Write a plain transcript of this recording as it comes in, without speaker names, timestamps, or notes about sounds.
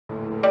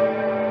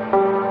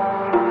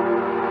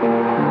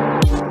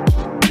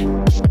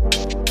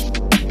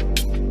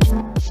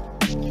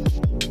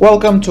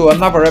Welcome to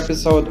another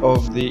episode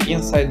of the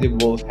Inside the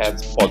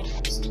Bullheads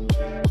podcast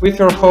with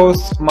your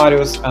hosts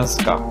Marius and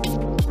Ska.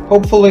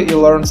 Hopefully you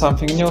learned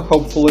something new,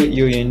 hopefully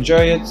you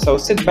enjoy it, so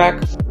sit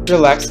back,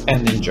 relax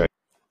and enjoy.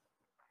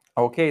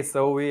 Okay,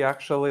 so we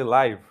actually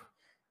live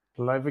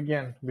Live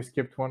again. We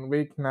skipped 1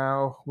 week,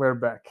 now we're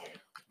back.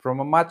 from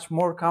a much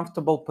more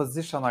comfortable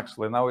position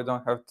actually. Now we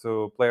don't have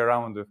to play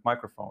around with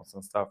microphones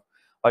and stuff,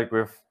 like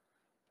with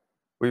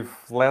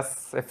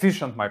less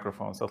efficient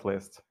microphones at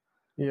least.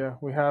 Yeah,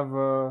 we have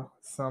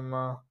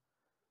some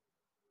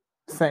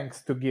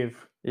thanks to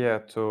give. Yeah,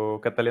 to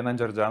Catalina and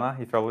Georgiana,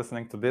 if you're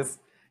listening to this,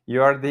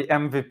 you are the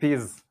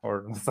MVPs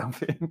or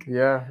something.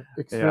 Yeah,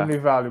 extremely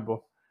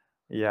valuable.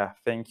 Yeah,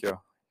 thank you.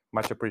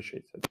 Much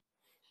appreciated.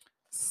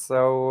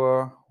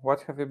 So,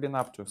 what have you been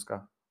up to,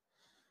 Ska,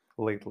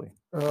 lately?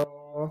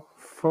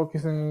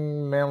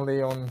 Focusing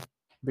mainly on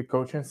the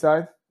coaching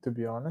side, to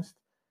be honest.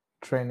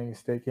 Training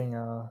is taking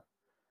a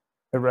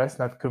rest,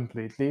 not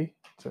completely,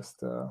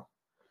 just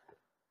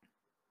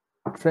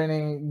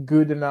training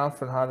good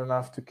enough and hard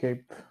enough to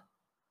keep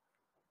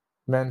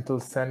mental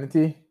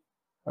sanity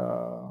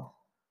and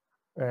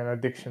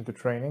addiction to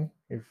training,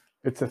 if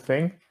it's a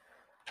thing.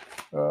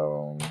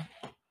 And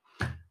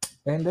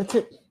that's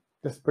it.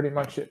 That's pretty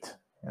much it.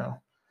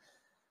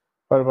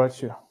 What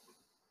about you?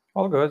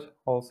 All good.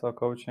 Also,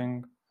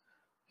 coaching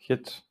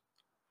hit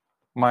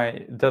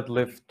my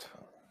deadlift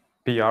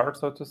PR,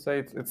 so to say.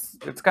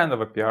 It's kind of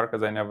a PR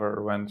because I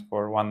never went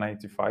for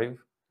 195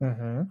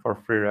 for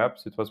 3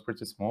 reps. It was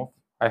pretty smooth.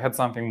 I had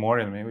something more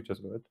in me, which is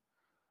good.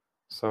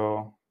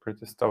 So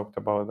pretty stoked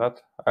about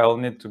that. I'll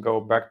need to go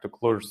back to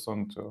Cluj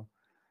soon to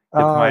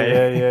hit my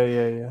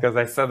yeah. because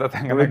I said that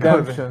I'm gonna go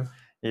there. Redemption.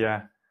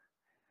 Yeah.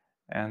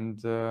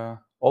 And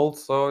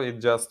also, it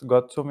just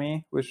got to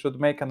me. We should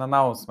make an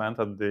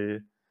announcement at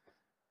the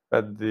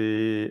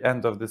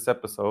end of this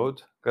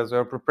episode because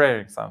we're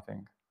preparing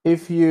something.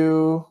 If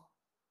you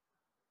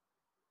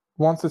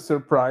want a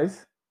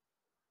surprise,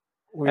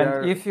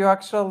 If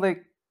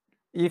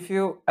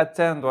you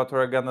attend what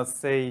we're gonna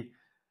say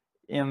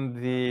in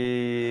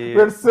the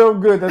we're so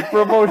good at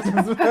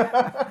promotions.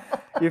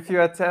 if you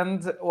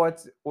attend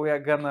what we are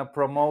gonna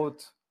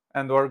promote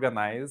and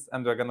organize,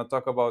 and we're gonna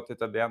talk about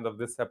it at the end of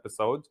this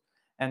episode,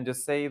 and you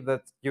say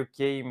that you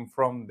came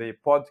from the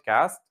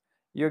podcast,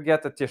 you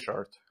get a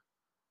t-shirt.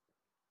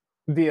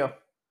 Deal.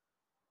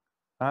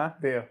 Huh?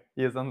 Deal.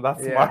 Isn't that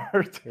Yeah.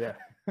 smart? Yeah.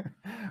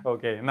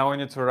 Okay, now we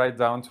need to write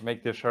down to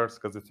make t-shirts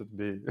because it would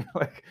be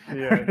like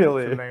Yeah.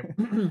 really That's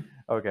the name.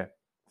 okay.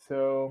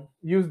 So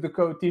use the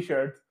code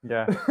T-shirt.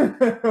 Yeah.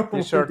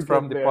 T-shirt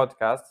from the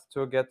podcast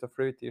to get a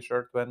free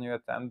t-shirt when you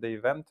attend the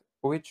event,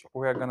 which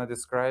we are gonna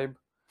describe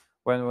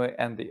when we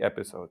end the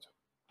episode.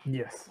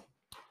 Yes.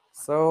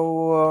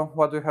 So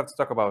what do we have to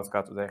talk about,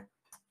 Scott, today?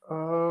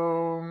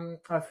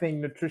 I think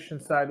nutrition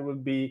side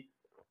would be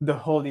the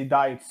holy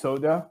diet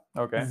soda.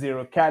 Okay.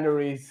 0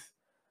 calories,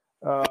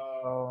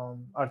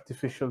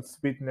 artificial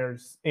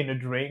sweeteners in a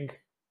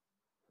drink.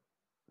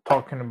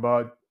 Talking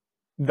about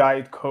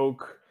Diet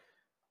Coke,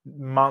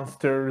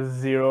 Monster,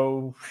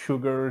 0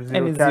 sugar, 0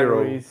 Any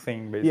calories. zero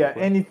thing, basically. Yeah,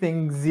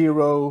 anything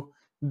 0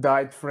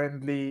 diet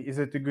friendly. Is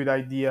it a good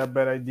idea,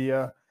 bad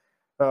idea?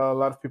 A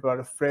lot of people are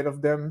afraid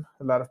of them.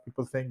 A lot of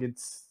people think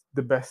it's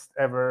the best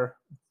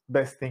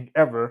thing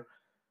ever.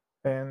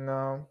 And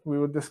we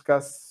will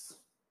discuss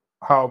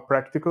how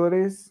practical it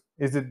is.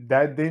 Is it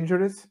that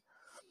dangerous?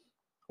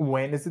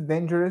 When is it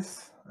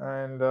dangerous?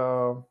 And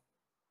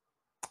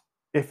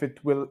if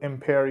it will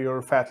impair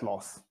your fat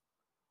loss.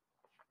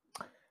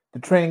 The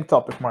training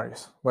topic,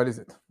 Marius, what is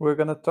it? We're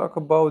gonna talk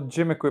about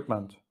gym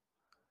equipment.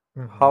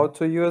 How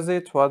to use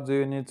it, what do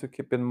you need to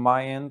keep in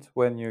mind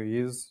when you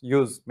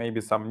use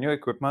maybe some new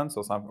equipment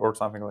or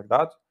something like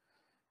that.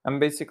 And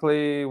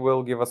basically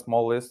we'll give a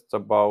small list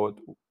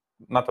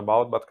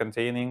but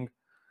containing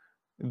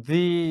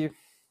the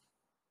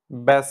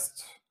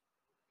best,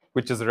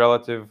 which is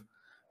relative,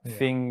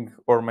 thing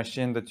or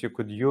machine that you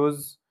could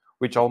use,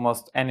 which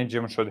almost any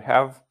gym should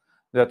have,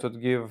 that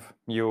would give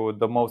you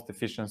the most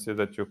efficiency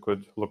that you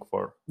could look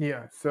for.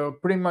 Yeah, so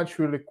pretty much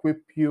we'll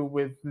equip you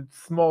with a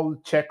small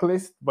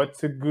checklist.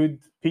 What's a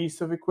good piece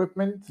of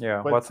equipment?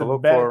 Yeah, what's what to a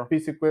look bad for.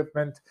 piece of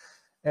equipment?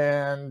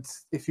 And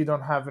if you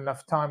don't have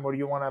enough time or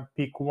you want to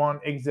pick one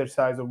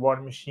exercise or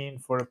one machine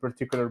for a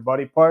particular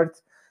body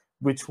part,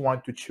 which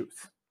one to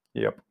choose?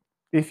 Yep.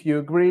 If you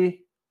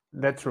agree,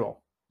 let's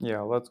roll.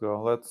 Yeah, let's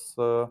go. Let's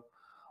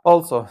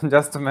also,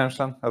 just to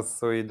mention,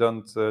 as we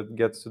don't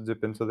get too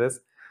deep into this,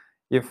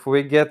 if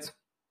we get,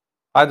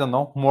 I don't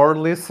know, more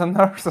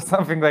listeners or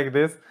something like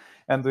this,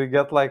 and we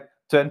get like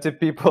 20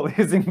 people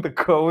using the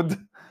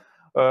code,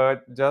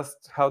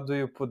 just how do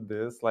you put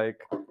this?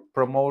 Like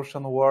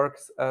promotion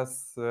works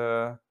as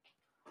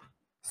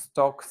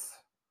stocks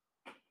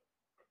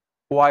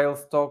while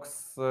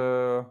stocks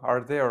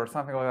are there or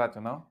something like that,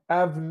 you know? I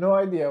have no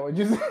idea what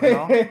you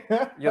say.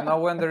 You know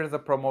when there is a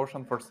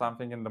promotion for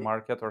something in the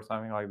market or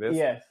something like this?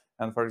 Yes.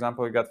 And for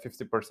example, you got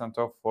 50%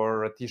 off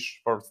for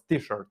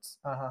t-shirts.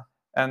 Uh-huh.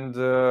 And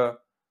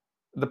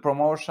the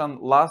promotion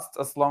lasts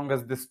as long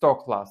as the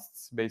stock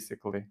lasts,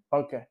 basically.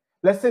 Okay.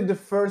 Let's say the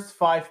first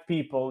 5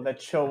 people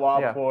that show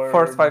up Yeah, or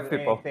first 5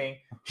 people. anything.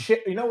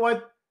 You know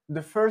what?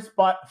 The first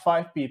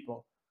 5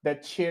 people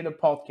that share the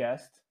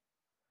podcast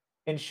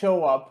and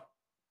show up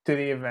to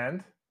the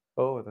event,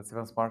 Oh, that's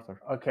even smarter.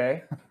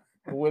 okay,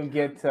 will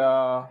get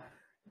a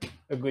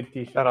good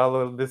t-shirt. Ral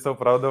will be so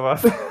proud of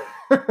us.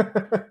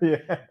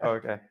 Yeah.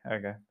 Okay.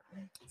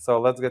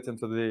 So let's get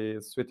into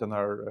the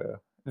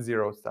sweetener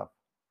zero stuff.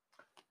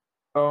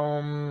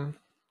 So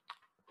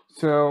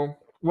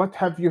what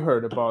have you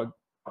heard about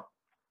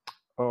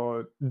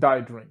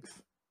diet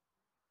drinks?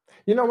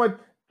 You know what?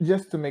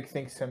 Just to make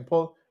things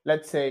simple,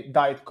 let's say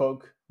Diet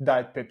Coke,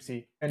 Diet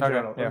Pepsi in Okay,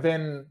 general. yeah.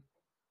 Then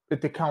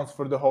it accounts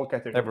for the whole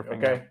category.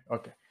 Everything, Okay.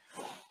 Okay.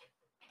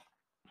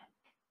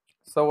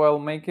 So I'll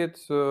make it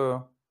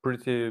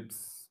pretty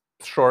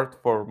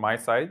short for my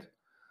side,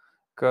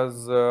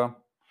 because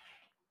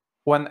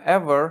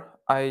whenever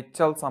I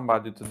tell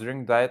somebody to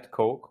drink Diet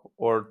Coke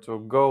or to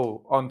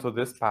go onto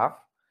this path,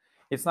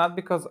 it's not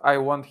because I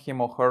want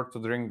him or her to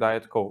drink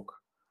Diet Coke.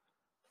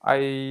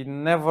 I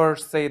never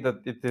say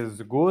that it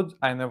is good.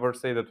 I never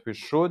say that we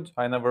should.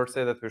 I never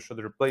say that we should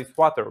replace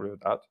water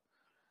with that.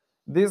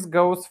 This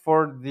goes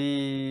for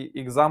the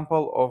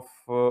example of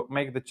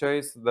make the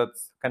choice that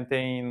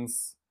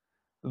contains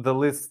the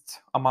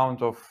least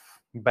amount of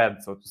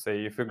bad, so to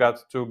say. If you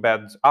got 2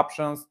 bad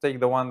options, take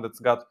the one that's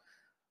got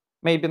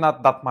maybe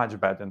not that much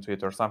bad into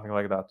it or something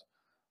like that.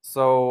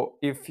 So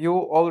if you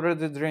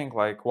already drink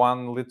like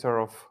 1 liter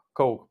of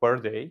Coke per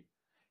day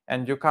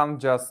and you can't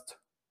just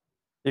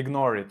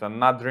ignore it and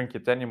not drink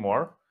it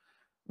anymore,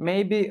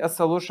 maybe a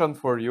solution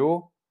for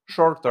you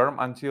short term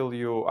until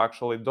you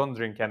actually don't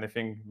drink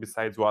anything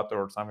besides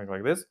water or something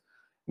like this,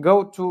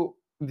 go to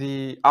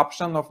the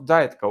option of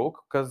Diet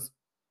Coke, because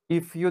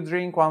if you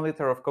drink 1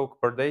 liter of Coke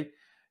per day,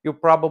 you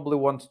probably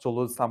want to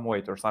lose some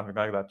weight or something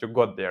like that. You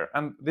got there,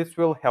 and this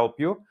will help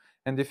you.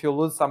 And if you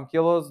lose some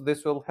kilos,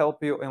 this will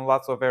help you in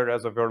lots of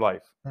areas of your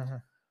life.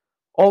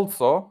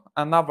 Also,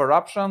 another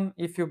option,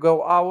 if you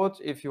go out,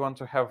 if you want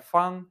to have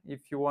fun,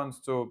 if you want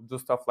to do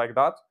stuff like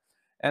that,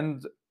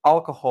 and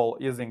alcohol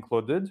is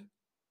included,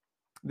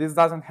 this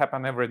doesn't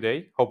happen every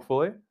day,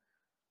 hopefully,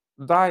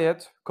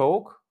 Diet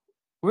Coke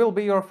will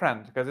be your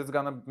friend, because it's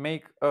gonna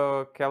make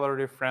a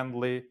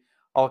calorie-friendly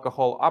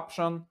alcohol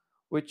option,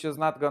 which is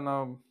not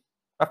gonna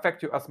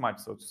affect you as much,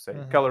 so to say,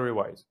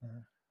 calorie-wise.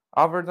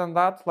 Other than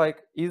that,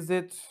 like, is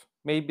it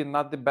maybe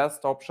not the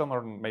best option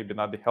or maybe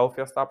not the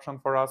healthiest option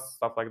for us,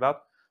 stuff like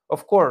that?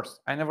 Of course,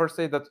 I never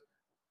say that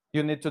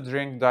you need to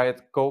drink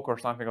Diet Coke or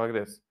something like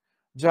this.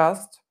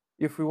 Just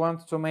if we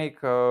want to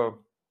make a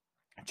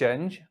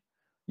change,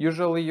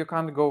 usually you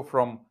can't go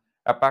from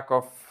a pack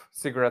of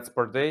cigarettes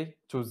per day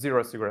to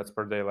 0 cigarettes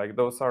per day. Like,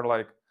 those are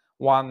like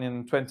 1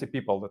 in 20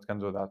 people that can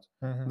do that.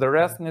 The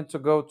rest need to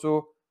go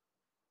to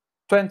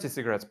 20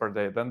 cigarettes per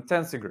day, then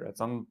 10 cigarettes,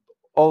 and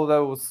all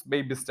those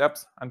baby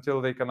steps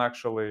until they can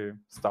actually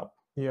stop.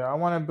 Yeah, I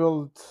want to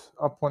build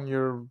up on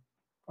your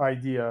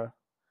idea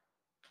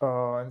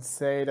and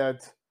say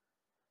that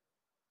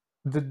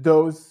the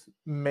dose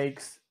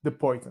makes the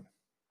poison.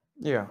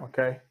 Yeah.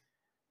 Okay.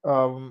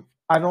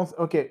 I don't.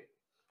 Okay.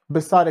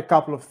 Beside a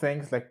couple of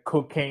things like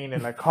cocaine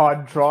and like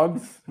hard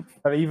drugs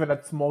that even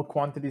at small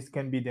quantities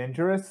can be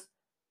dangerous,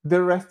 the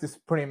rest is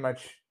pretty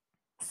much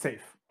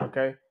safe.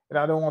 Okay. And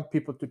I don't want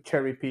people to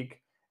cherry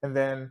pick and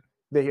then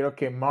they hear,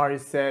 okay, Mari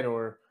said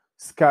or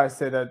Sky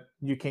said that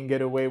you can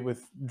get away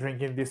with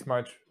drinking this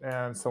much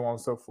and so on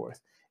and so forth.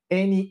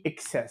 Any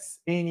excess,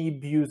 any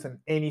abuse and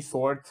any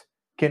sort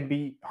can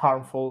be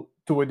harmful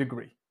to a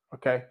degree.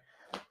 Okay.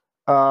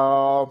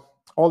 All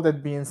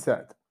that being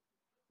said,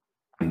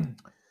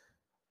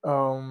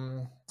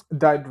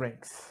 diet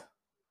drinks,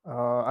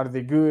 are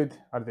they good?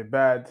 Are they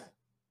bad?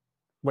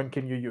 When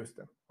can you use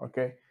them?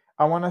 Okay.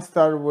 I want to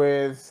start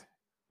with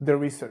the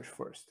research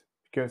first,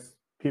 because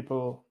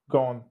people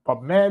go on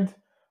PubMed,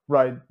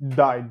 write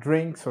diet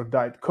drinks or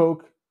diet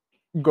Coke,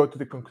 go to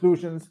the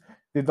conclusions.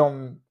 They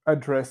don't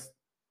address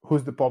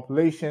who's the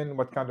population,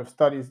 what kind of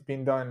studies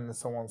being done, and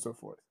so on and so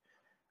forth.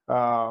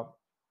 I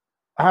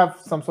have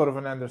some sort of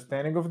an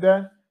understanding of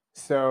that.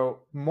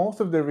 So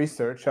most of the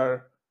research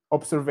are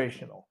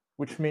observational,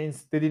 which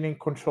means they didn't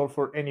control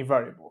for any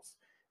variables,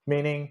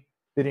 meaning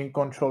they didn't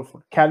control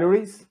for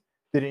calories,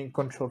 they didn't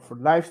control for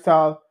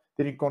lifestyle,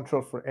 they didn't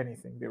control for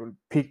anything. They will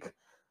pick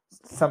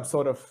some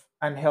sort of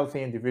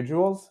unhealthy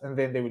individuals and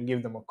then they will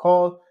give them a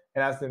call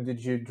and ask them,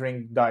 did you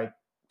drink diet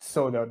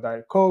soda or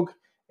diet Coke?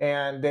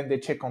 And then they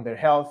check on their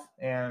health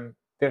and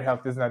their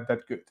health is not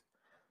that good.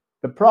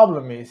 The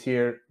problem is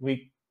here,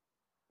 we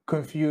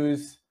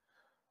confuse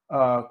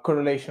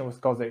correlation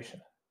with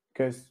causation,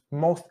 because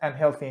most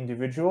unhealthy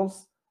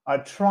individuals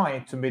are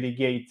trying to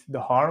mitigate the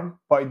harm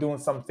by doing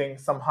something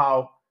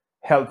somehow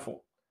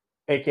helpful,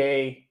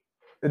 aka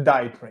a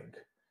diet drink.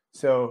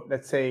 So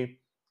let's say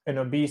an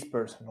obese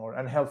person or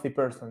unhealthy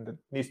person that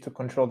needs to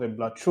control their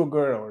blood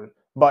sugar or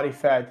body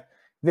fat,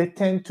 they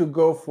tend to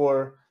go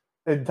for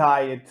a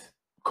diet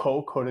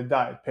Coke or a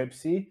diet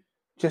Pepsi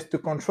just to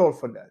control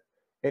for that.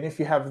 And if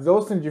you have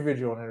those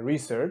individuals in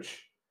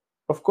research,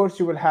 of course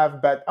you will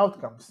have bad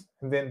outcomes.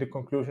 And then the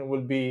conclusion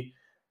will be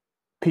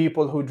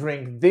people who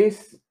drink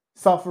this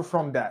suffer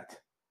from that,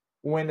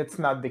 when it's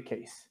not the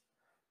case.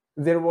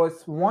 There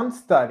was one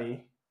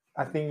study,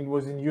 I think it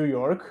was in New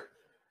York,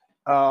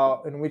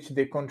 in which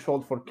they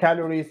controlled for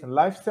calories and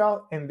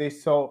lifestyle, and they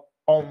saw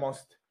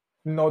almost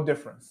no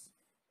difference,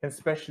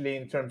 especially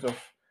in terms of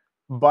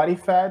body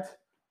fat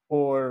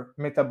or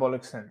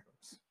metabolic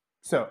syndromes.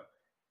 So,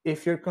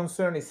 if your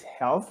concern is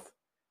health,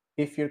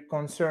 if your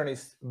concern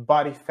is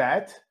body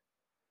fat,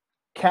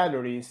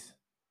 calories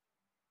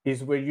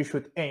is where you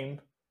should aim,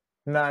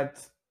 not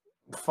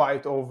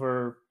fight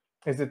over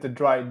is it a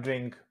dry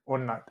drink or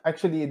not.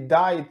 Actually, a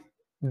diet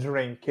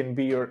drink can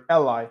be your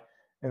ally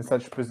in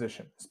such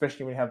position,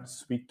 especially when you have a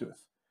sweet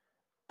tooth.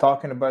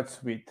 Talking about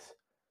sweets,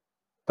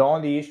 the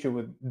only issue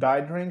with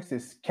diet drinks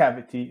is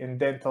cavity and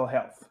dental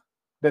health.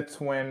 That's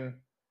when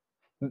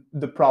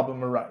the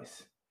problem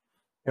arises.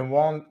 It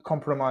won't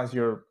compromise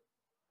your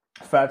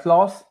fat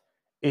loss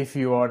if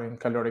you are in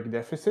caloric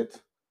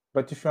deficit,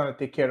 but if you want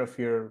to take care of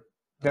your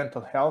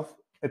dental health,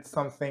 it's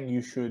something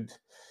you should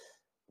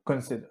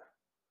consider.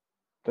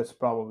 That's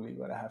probably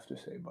what I have to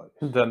say about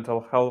this.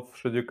 Dental health,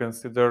 should you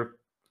consider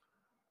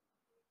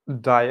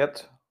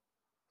diet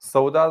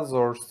sodas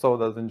or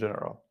sodas in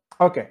general?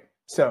 Okay,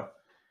 so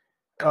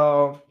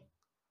uh,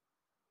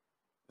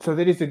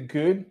 there is a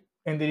good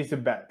and there is a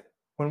bad.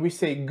 When we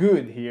say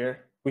good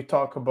here, we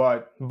talk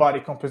about body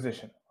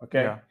composition,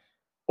 okay, Yeah.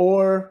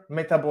 or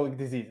metabolic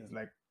diseases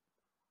like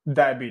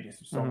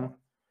diabetes or so on.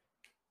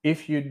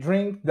 If you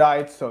drink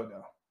diet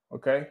soda,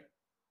 okay,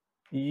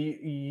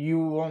 you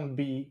won't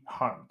be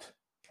harmed,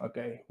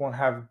 okay, won't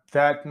have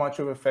that much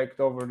of effect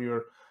over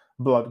your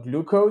blood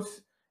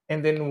glucose,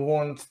 and then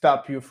won't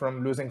stop you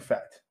from losing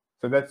fat.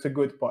 So that's the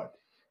good part.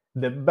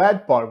 The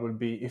bad part would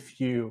be if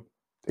you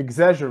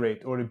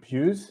exaggerate or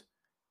abuse,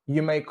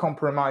 you may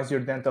compromise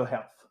your dental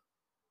health.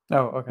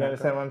 Oh, okay. You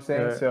understand what I'm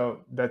saying? Yeah. So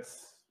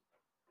that's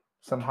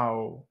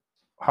somehow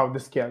how the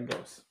scale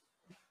goes,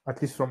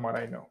 at least from what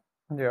I know.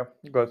 Yeah,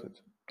 got it.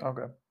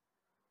 Okay.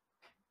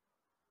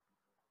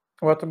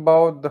 What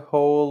about the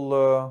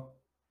whole?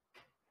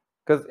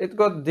 Because it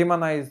got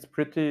demonized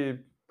pretty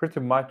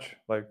much,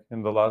 like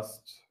in the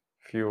last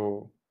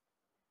few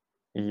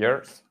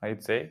years,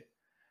 I'd say.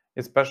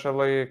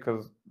 Especially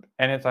because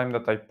anytime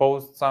that I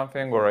post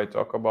something or I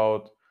talk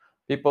about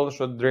people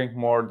should drink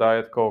more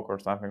Diet Coke or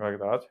something like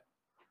that,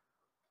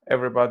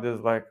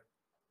 everybody's like,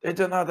 did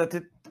you know that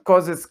it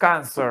causes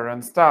cancer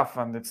and stuff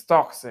and it's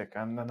toxic?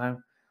 And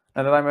then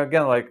I'm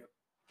again like,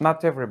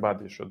 not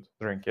everybody should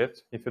drink it.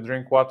 If you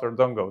drink water,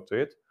 don't go to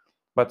it.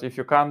 But if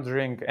you can't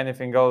drink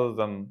anything else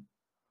than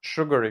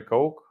sugary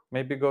Coke,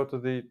 maybe go to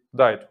the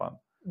diet one.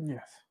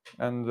 Yes.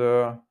 And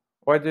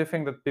why do you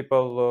think that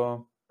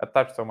people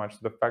attach so much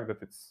to the fact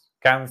that it's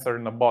cancer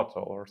in a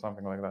bottle or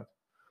something like that?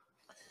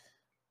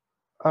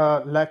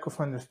 Lack of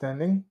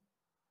understanding,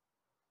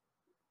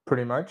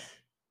 pretty much.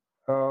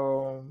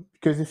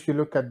 Because if you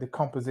look at the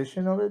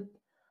composition of it,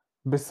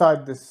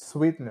 beside the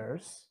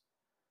sweeteners,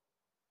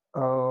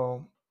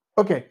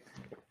 okay,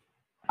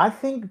 I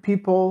think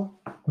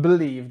people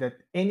believe that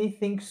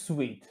anything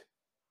sweet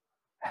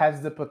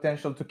has the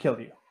potential to kill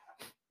you,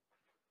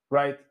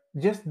 right?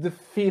 Just the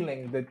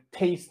feeling, the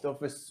taste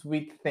of a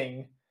sweet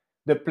thing,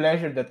 the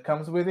pleasure that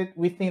comes with it,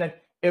 we think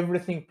that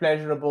everything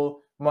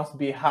pleasurable must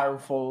be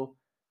harmful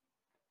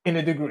in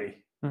a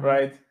degree,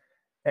 right?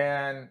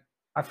 And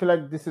I feel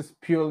like this is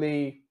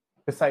purely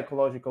a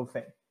psychological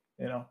thing,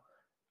 you know.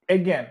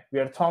 Again, we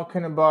are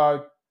talking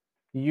about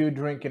you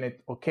drinking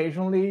it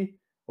occasionally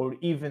or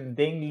even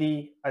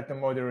daily at a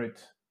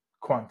moderate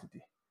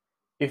quantity.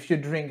 If you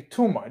drink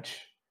too much,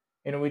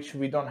 in which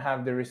we don't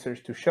have the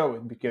research to show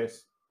it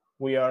because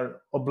we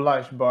are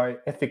obliged by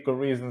ethical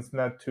reasons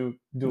not to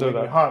do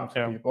any harm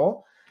to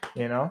people,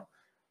 you know,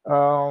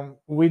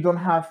 we don't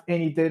have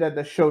any data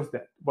that shows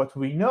that. What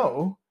we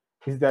know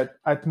is that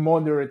at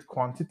moderate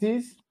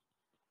quantities,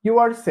 you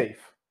are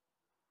safe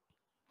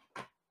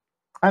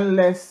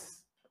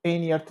unless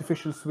any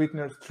artificial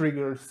sweetener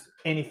triggers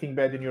anything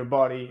bad in your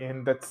body,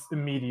 and that's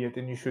immediate,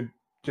 and you should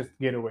just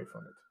get away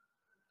from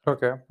it.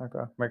 Okay,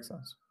 makes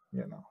sense.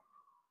 You know.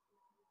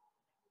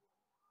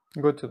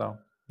 Good to know.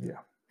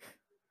 Yeah.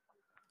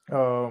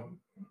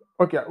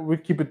 Okay, we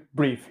keep it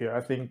brief here.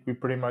 I think we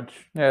pretty much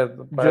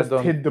just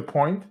hit the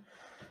point.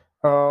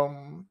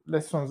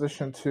 Let's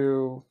transition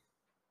to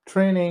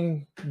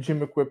training,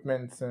 gym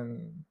equipment,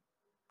 and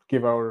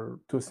give our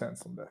 2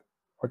 cents on that.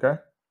 Okay?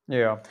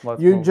 Yeah.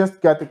 You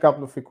just got a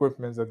couple of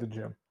equipments at the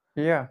gym.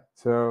 Yeah.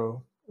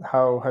 So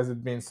how has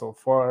it been so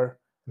far,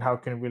 and how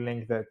can we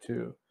link that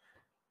to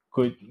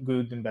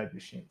good and bad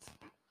machines?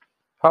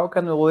 How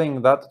can we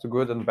link that to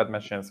good and bad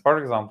machines? For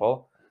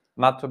example,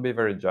 not to be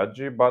very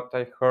judgy, but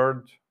I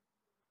heard,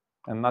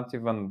 and not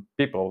even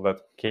people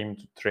that came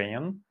to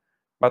train,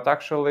 but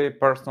actually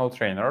personal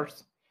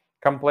trainers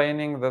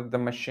complaining that the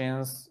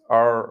machines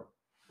are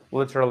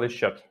literally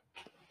shit.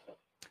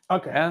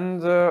 Okay.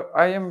 And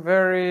I am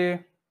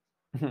very,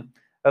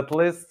 at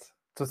least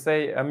to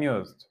say,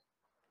 amused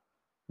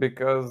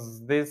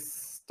because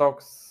this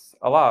talks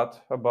a lot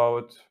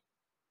about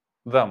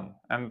them.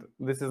 And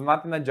this is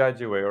not in a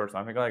judgy way or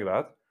something like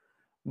that.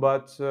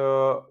 But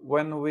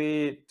when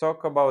we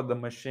talk about the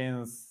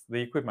machines,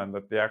 the equipment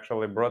that they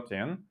actually brought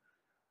in,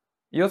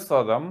 you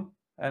saw them,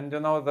 and you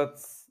know that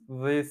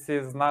this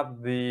is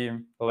not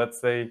the, let's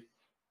say,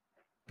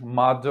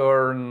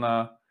 modern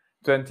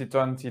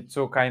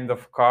 2022 kind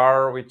of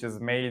car which is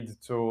made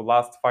to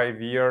last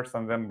 5 years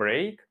and then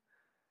break.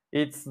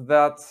 It's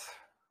that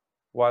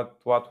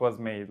what was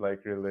made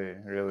like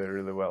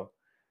really well.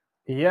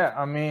 Yeah,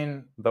 I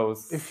mean,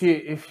 Those if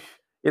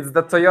it's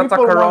the Toyota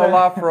people Corolla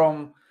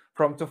wanna-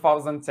 from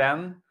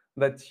 2010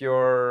 that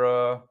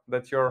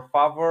your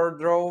father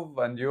drove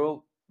and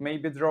you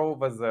maybe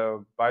drove as a,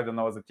 I don't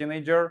know, as a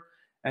teenager,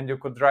 and you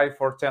could drive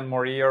for 10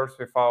 more years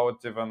without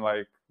even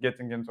like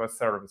getting into a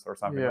service or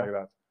something Yeah. like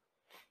that.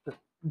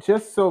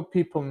 Just so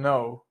people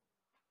know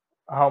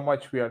how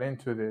much we are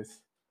into this,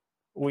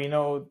 we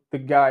know the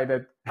guy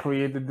that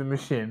created the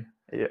machine.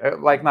 Yeah,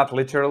 like not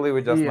literally,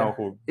 we just know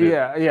who did.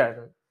 Yeah.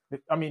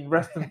 I mean,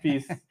 rest in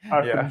peace,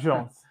 Arthur Yeah.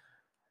 Jones.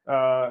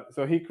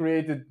 So he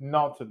created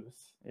Nautilus,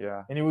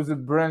 Yeah. and he was a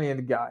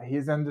brilliant guy.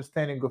 His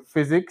understanding of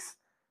physics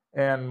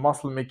and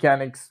muscle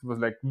mechanics was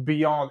like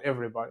beyond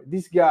everybody.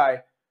 This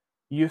guy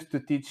used to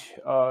teach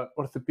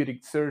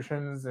orthopedic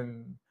surgeons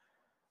and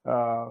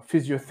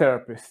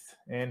physiotherapists,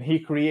 and he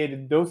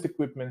created those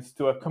equipments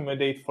to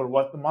accommodate for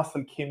what the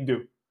muscle can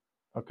do.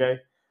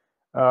 Okay,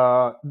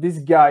 this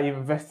guy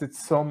invested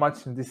so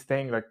much in this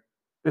thing, like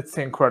it's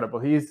incredible.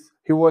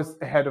 He was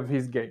ahead of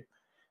his game,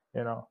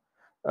 you know.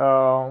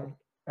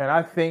 And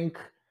I think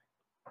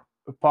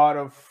a part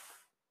of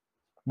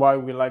why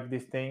we like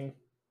this thing,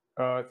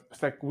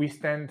 it's like we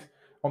stand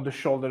on the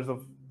shoulders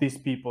of these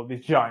people,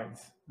 these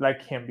giants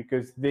like him,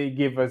 because they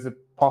give us a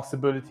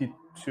possibility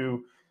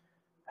to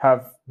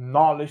have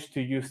knowledge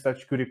to use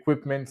such good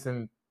equipments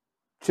and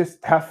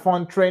just have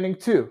fun training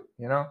too,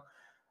 you know.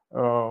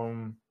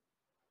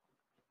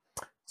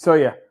 So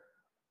yeah,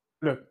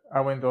 look,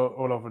 I went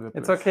all over the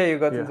place. It's okay, you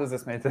got into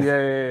this, mate.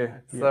 Yeah.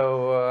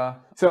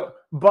 So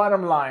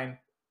bottom line,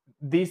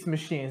 these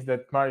machines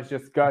that Marius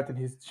just got in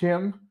his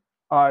gym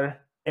are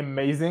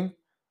amazing,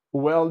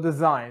 well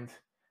designed,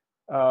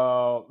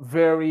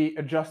 very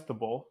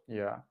adjustable.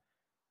 Yeah.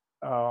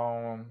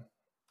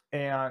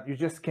 And you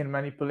just can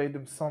manipulate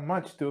them so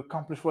much to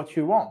accomplish what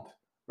you want,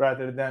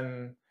 rather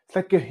than it's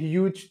like a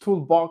huge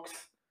toolbox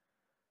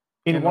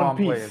in one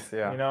piece place,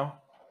 yeah. You know.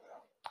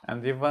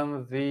 And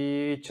even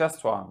the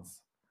chest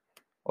ones,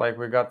 like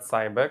we got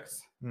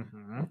Cybex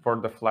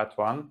for the flat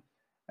one,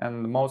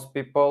 and most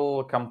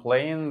people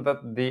complain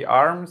that the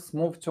arms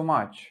move too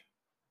much.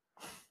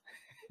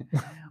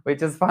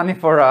 Which is funny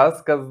for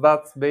us because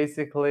that's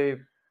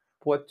basically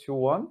what you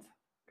want.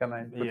 Can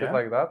I put it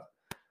like that?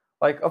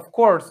 Like, of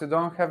course, you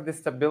don't have the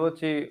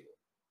stability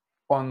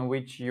on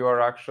which you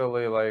are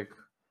actually like,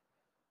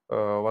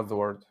 what's the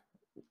word?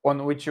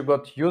 On which you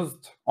got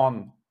used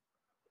on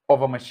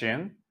of a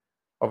machine,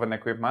 of an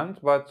equipment,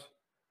 but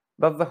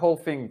that's the whole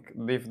thing.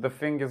 If the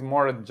thing is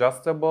more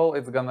adjustable,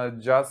 it's gonna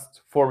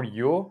adjust for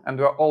you, and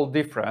we're all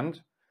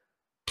different.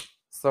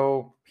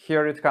 So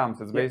here it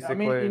comes. It's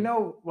basically. I mean, you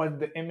know what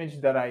the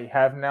image that I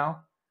have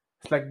now?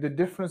 It's like the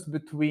difference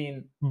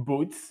between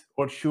boots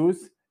or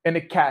shoes and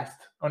a cast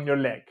on your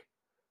leg.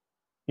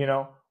 You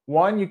know,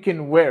 one you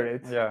can wear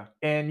it,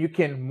 and you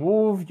can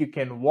move, you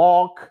can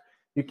walk,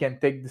 you can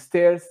take the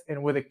stairs,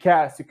 and with a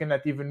cast you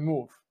cannot even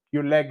move.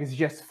 Your leg is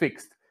just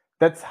fixed.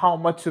 That's how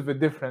much of a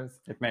difference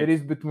it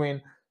is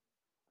between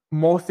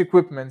most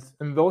equipments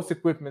and those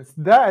equipments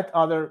that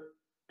other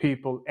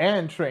people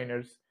and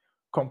trainers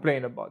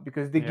complain about,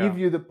 because they give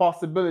you the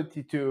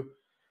possibility to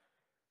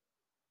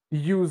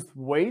use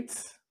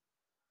weights,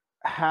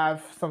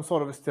 have some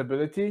sort of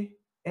stability,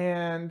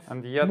 and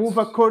yet move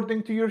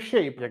according to your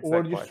shape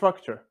or your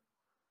structure.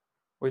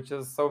 Which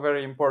is so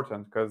very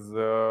important, because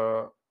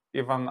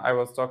even I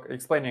was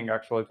explaining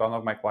actually to one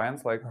of my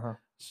clients, like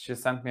she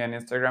sent me an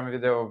Instagram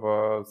video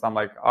of some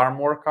like arm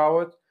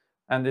workout,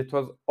 and it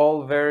was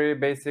all very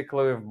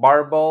basically with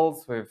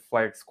barbells, with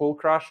like skull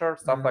crusher,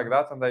 stuff like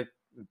that. And I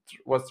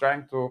was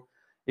trying to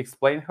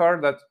explain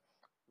her that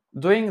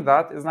doing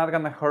that is not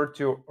going to hurt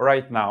you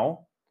right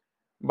now,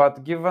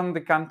 but given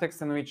the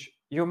context in which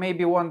you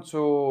maybe want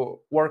to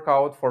work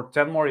out for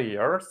 10 more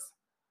years,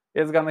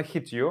 it's going to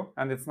hit you,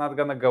 and it's not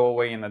going to go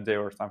away in a day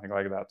or something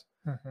like that.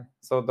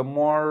 So the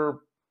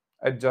more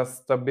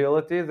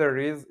adjustability there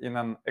is in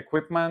an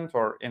equipment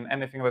or in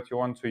anything that you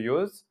want to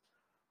use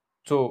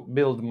to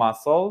build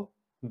muscle,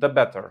 the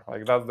better.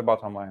 Like, that's the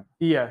bottom line.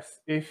 Yes,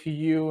 if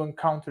you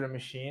encounter a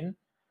machine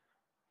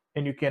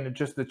and you can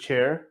adjust the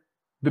chair,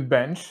 the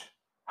bench,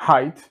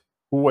 height,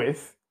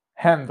 width,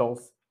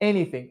 handles,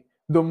 anything,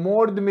 the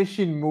more the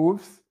machine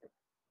moves,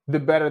 the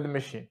better the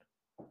machine.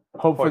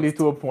 Hopefully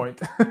to a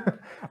point.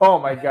 Oh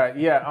my god,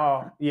 yeah.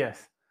 Oh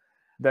yes,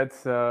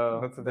 that's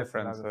a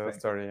different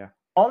story. Yeah.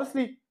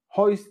 Honestly,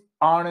 hoists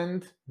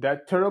aren't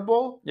that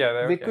terrible.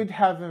 Yeah, they could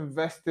have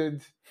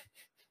invested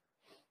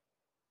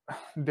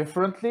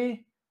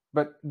differently,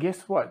 But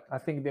guess what? I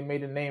think they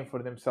made a name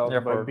for themselves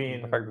by for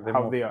being the fact that they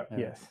how move. they are. Yeah.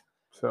 Yes.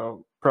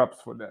 So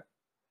props for that.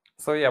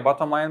 So yeah,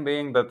 bottom line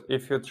being that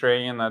if you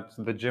train at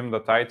the gym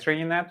that I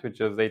train at,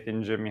 which is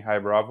 18 Gym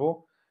Mihai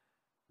Bravo,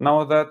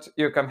 know that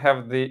you can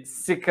have the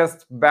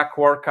sickest back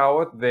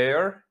workout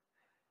there,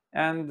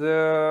 and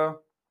a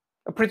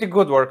pretty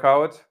good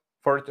workout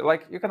for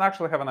like you can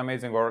actually have an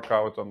amazing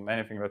workout on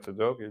anything that you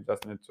do. You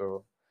just need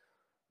to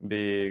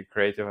be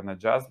creative and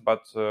adjust.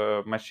 But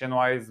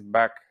machine-wise,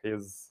 back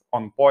is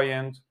on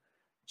point,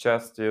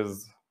 chest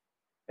is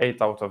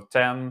 8 out of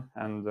 10,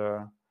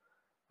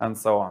 and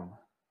so on.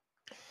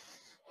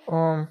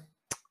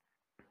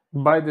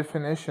 By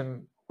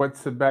definition,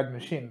 what's a bad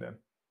machine then?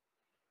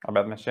 A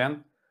bad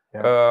machine.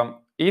 Yeah.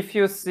 If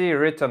you see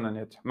written on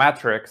it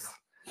Matrix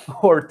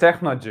or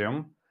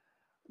Technogym,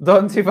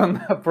 don't even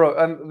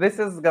and this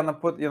is gonna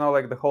put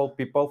like the whole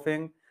people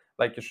thing.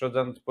 Like you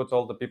shouldn't put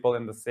all the people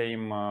in the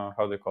same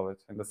how do you call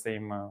it, in the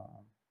same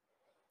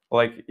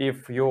like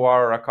if you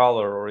are a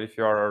color or if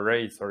you are a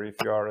race or if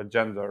you are a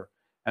gender,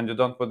 and you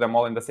don't put them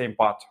all in the same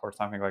pot or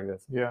something like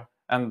this. Yeah.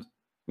 And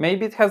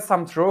maybe it has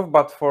some truth,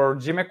 but for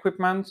gym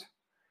equipment,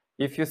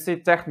 if you see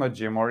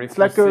Technogym or if It's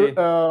like you see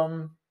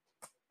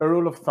a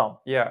rule of thumb.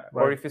 yeah,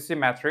 Right. or if you see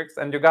Matrix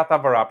and you got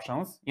other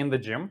options in the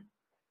gym,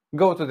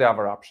 go to the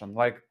other option.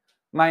 Like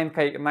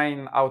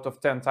 9 out of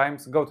 10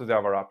 times, go to the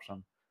other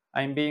option.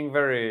 I'm being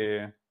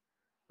very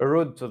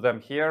rude to them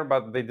here,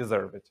 but they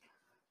deserve it.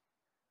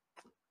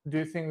 Do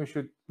you think we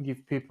should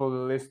give people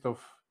a list of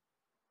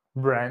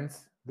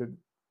brands that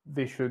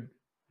they should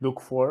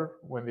look for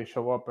when they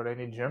show up at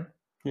any gym?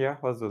 Yeah,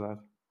 let's do that.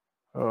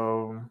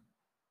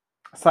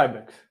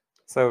 Cybex.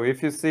 So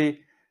if you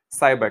see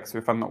Cybex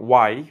with an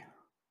Y,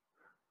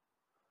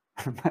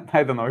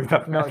 I don't know if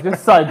that. No,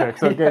 just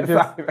Cybex. Okay, Yeah,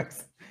 just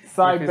Cybex.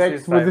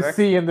 Cybex with a Cybex,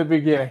 C in the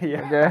beginning.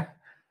 Yeah. Okay.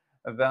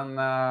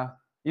 Then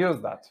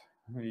use that.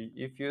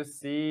 If you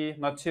see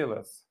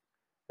Nautilus,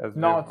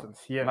 Nautilus,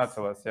 yes.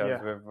 Nautilus, yeah,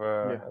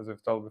 Yeah. as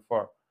we've told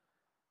before.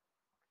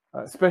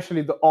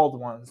 Especially the old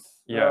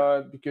ones,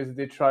 Yeah. because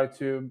they try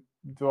to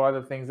do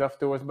other things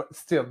afterwards, but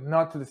still,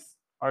 Nautilus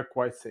are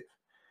quite safe.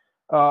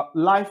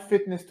 Live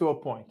Fitness to a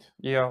point.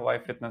 Yeah,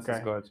 Live Fitness is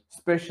Okay. good.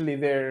 Especially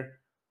their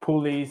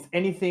pulleys,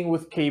 anything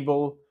with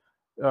cable,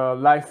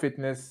 Live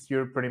Fitness,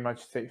 you're pretty much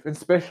safe.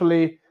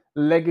 Especially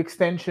leg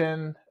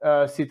extension,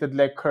 seated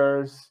leg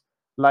curls,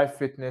 Live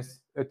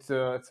Fitness, it's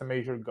a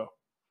major go.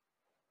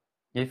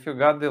 If you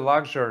got the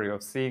luxury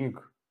of seeing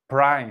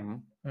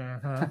Prime,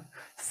 Mm-hmm.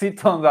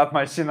 sit on that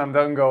machine and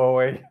don't go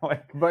away.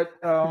 Like, But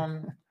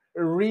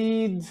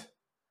read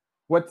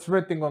what's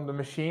written on the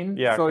machine,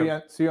 Yeah,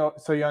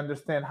 so you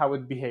understand how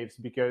it behaves,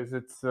 because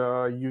it's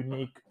a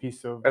unique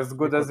piece of as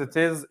good as equipment.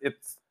 it is, it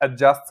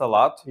adjusts a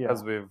lot, Yeah.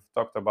 as we've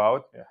talked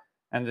about. Yeah.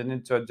 And you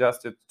need to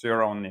adjust it to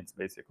your own needs,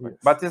 basically. Yes.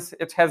 But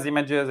it has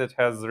images, it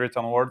has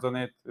written words on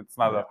it. It's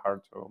not Yeah. that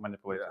hard to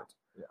manipulate it.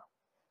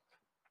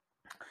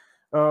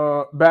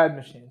 Bad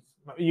machines.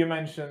 You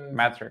mentioned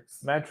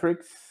Matrix,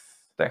 Matrix.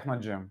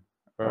 Technogym.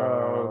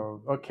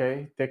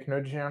 Okay,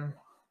 Technogym.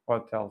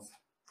 What else?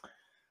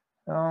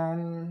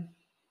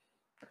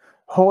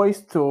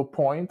 Hoist to a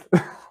point.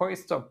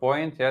 Hoist to a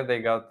point, yeah,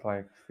 they got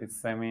like it's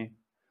semi.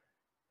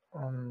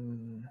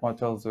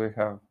 What else do we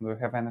have? Do we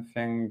have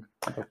anything?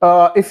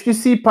 If you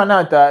see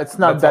Panata, it's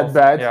not That's that also-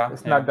 bad. yeah,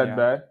 It's yeah, not that yeah.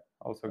 bad,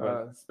 Also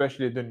good.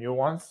 especially the new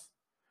ones.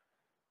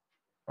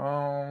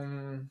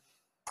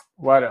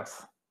 What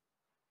else?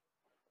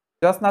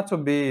 Just not to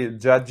be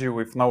judgy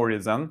with no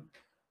reason,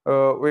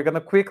 we're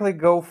gonna quickly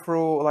go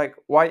through like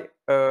why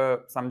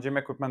some gym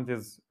equipment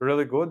is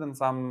really good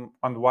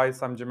and why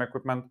some gym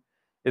equipment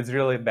is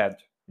really bad.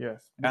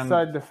 Yes. And-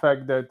 Beside the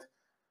fact that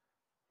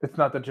it's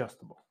not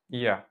adjustable.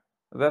 Yeah,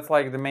 that's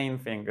like the main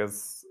thing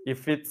is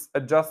if it's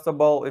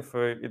adjustable, if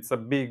it's a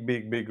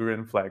big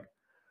green flag.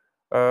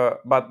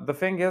 But the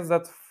thing is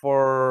that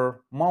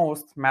for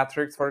most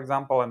Matrix, for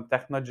example, and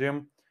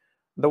Technogym,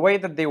 the way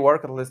that they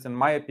work, at least in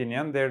my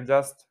opinion, they're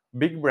just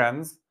big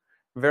brands,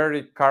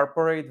 very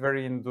corporate,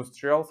 very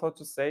industrial, so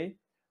to say,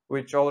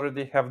 which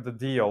already have the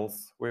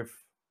deals with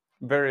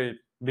very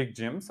big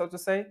gyms, so to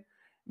say.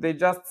 They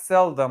just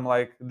sell them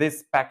like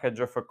this package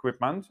of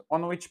equipment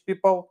on which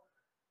people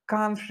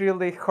can't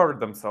really hurt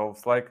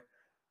themselves. Like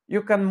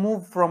you can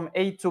move from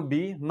A to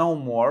B, no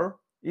more.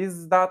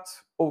 Is that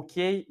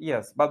okay?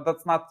 Yes, but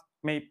that's not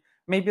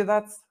maybe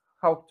that's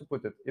how to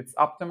put it. It's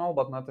optimal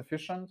but not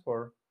efficient,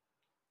 or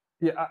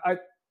Yeah, I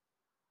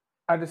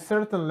at a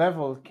certain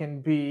level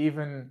can be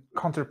even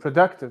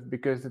counterproductive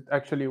because it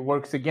actually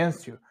works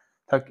against you.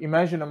 Like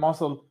imagine a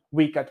muscle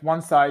weak at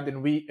one side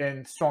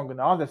and strong on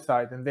the other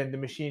side, and then the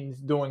machine is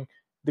doing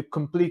the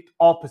complete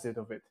opposite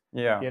of it.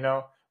 yeah. You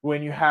know,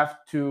 when you have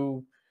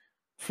to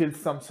feel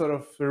some sort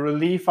of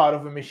relief out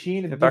of a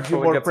machine, it gives you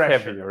actually more gets pressure.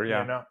 heavier,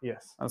 yeah. You know?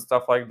 Yes. And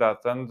stuff like that.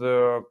 And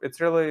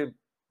it's really,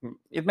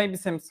 it maybe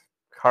seems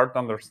hard to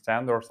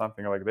understand or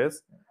something like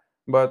this,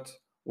 but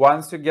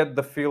once you get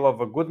the feel of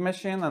a good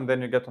machine and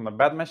then you get on a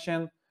bad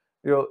machine,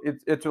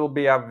 it will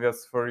be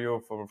obvious for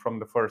you from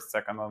the first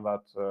second on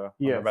that. On the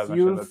Yes, bad machine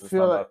you'll that it's not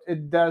feel that.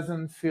 it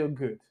doesn't feel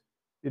good.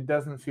 it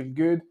doesn't feel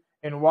good.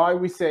 And why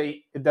we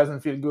say it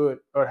doesn't feel good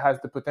or has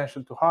the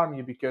potential to harm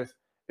you, because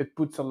it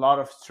puts a lot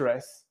of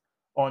stress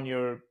on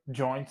your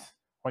joints,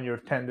 on your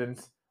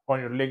tendons, on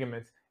your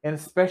ligaments, and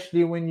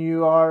especially when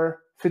you are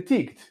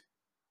fatigued,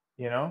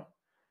 you know.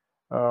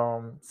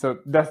 So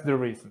that's the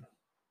reason.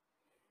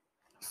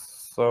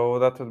 So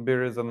that would be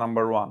reason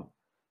number one.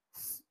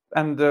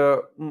 And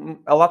a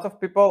lot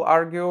of people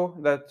argue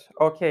that,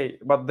 okay,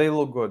 but they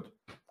look good.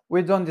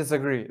 We don't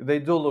disagree. They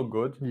do look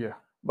good. Yeah.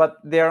 But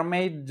they are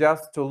made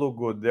just to look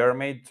good. They are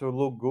made to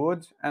look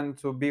good and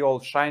to be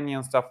all shiny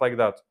and stuff like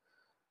that.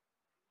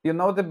 You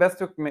know, the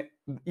best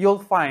you'll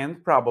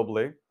find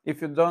probably,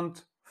 if you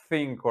don't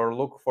think or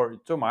look for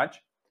it too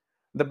much,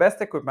 the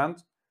best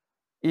equipment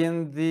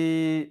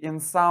in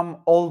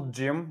some old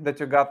gym that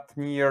you got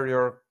near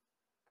your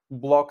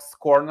block's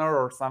corner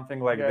or something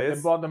like Yeah, this.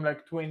 they bought them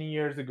like 20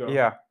 years ago.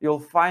 Yeah, you'll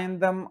find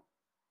them,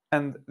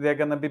 and they're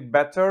gonna be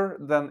better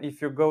than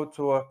if you go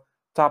to a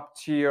top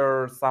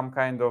tier, some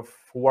kind of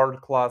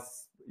world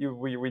class,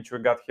 which we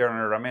got here in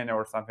Romania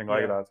or something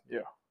like that.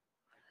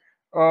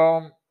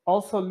 Yeah.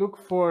 Also look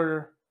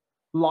for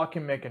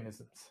locking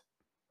mechanisms.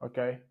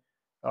 Okay.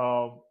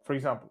 For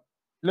example,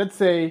 let's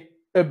say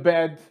a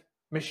bed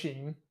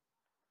machine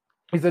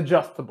is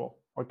adjustable.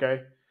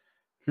 Okay.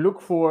 Look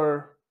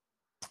for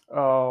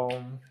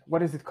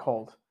what is it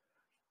called?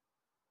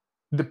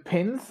 The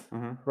pins,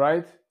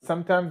 right?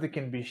 Sometimes they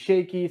can be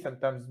shaky.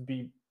 Sometimes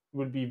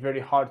will be very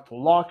hard to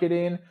lock it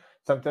in.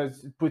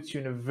 Sometimes it puts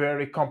you in a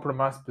very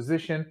compromised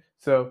position.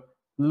 So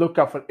look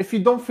out for. If you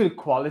don't feel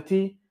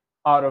quality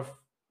out of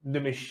the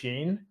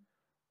machine,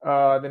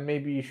 then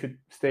maybe you should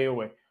stay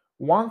away.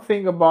 One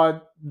thing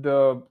about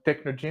the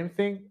Technogym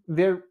thing,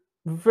 they're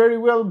very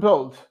well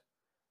built.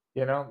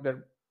 You know,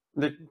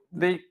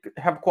 they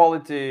have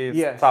quality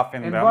stuff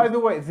in and them. by the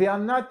way, they are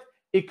not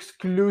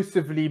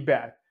exclusively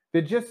bad.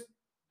 They just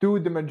do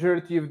the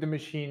majority of the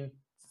machines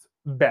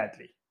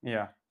badly.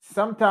 Yeah.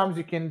 Sometimes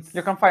you can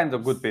find a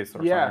good piece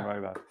or something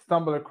like that.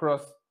 Stumble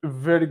across a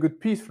very good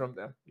piece from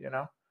them, you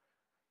know.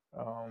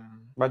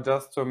 But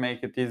just to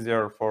make it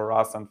easier for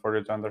us and for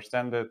you to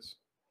understand it,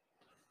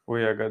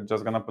 we are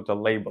just gonna put a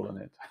label on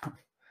it.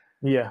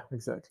 Yeah,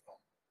 exactly.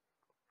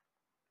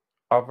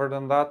 Other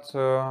than that,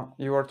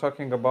 you were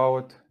talking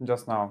about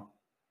just now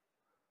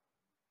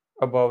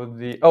about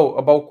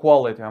about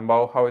quality and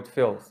about how it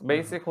feels.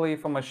 Basically,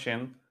 if a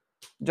machine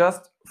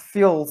just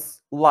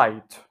feels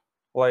light,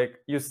 like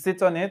you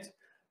sit on it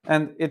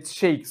and it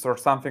shakes or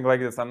something like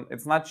this, and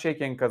it's not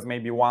shaking because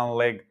maybe one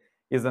leg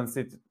is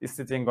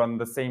sitting on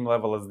the same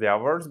level as the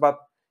others, but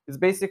it's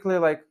basically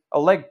like a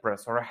leg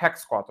press or a hack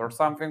squat or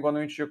something on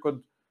which you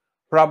could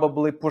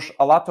probably push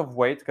a lot of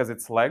weight because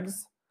it's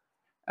legs.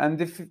 And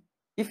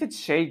if it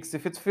shakes,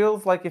 if it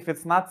feels like if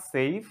it's not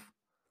safe,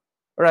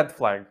 red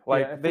flag.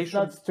 Like they should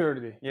not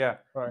sturdy. Yeah,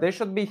 right. They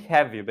should be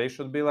heavy. They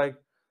should be like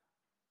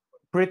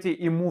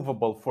pretty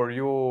immovable for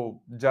you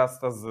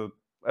just as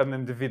an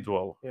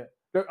individual. Yeah.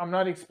 Look, I'm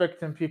not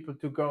expecting people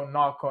to go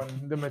knock on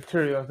the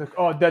materials like,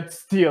 oh, that's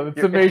steel.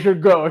 It's a major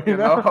go. You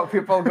know how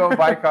people go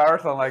buy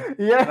cars and like,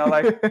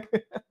 like,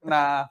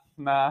 nah.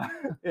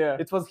 Yeah.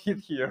 It was hit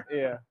here.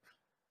 Yeah.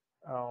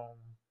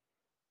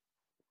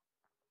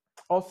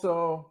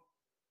 Also,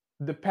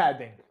 the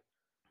padding,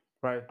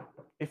 right?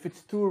 If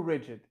it's too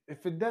rigid,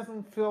 if it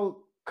doesn't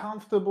feel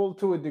comfortable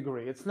to a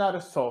degree, it's not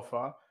a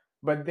sofa,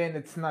 but then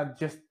it's not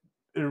just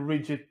a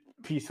rigid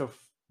piece of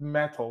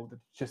metal that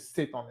just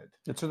sit on it.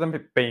 It shouldn't be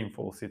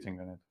painful sitting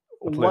on it.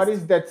 What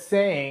is that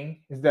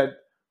saying is that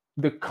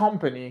the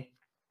company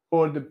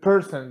or the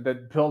person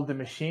that built the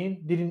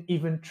machine didn't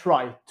even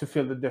try to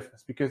feel the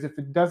difference, because if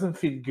it doesn't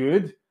feel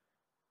good,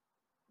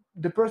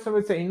 the person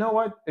would say, you know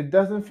what, it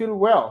doesn't feel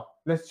well,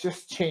 let's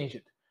just change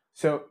it.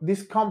 So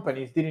these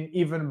companies didn't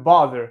even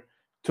bother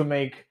to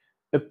make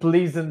a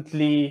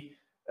pleasantly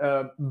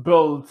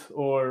built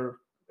or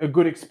a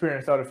good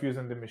experience out of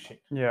using the machine.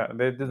 Yeah,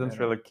 they didn't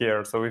really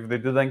care. So if they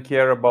didn't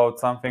care about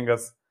something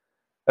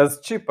as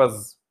cheap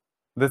as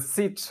the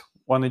seat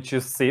on which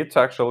you sit,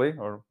 actually,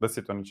 or the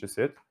seat on which you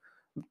sit,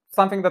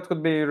 something that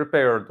could be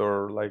repaired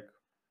or like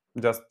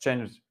just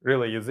changed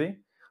really easy,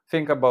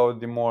 think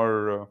about the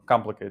more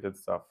complicated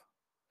stuff.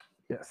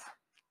 Yes.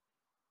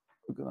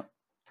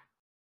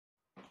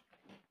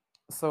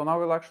 So now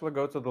we'll actually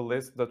go to the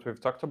list that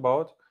we've talked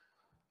about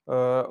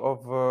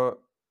of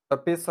a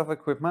piece of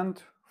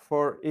equipment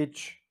for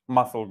each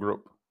muscle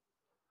group.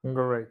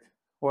 Great.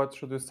 What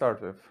should we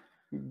start with?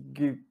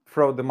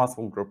 Throw the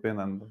muscle group in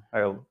and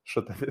I'll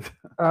shoot at it.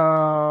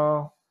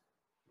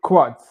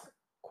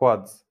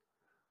 Quads.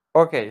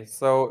 Okay,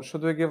 so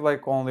should we give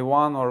like only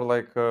one or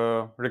like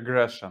a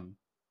regression?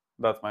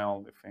 That's my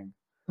only thing.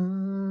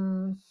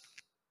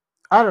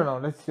 I don't know.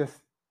 Let's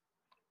just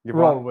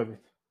roll with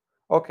it.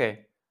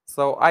 Okay,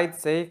 so I'd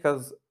say,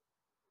 because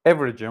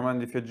every gym,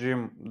 and if your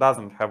gym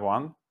doesn't have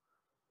one,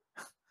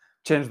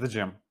 change the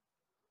gym.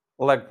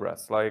 Leg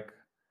press. Like,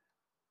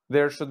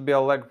 there should be a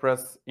leg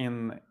press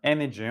in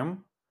any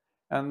gym,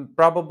 And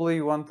probably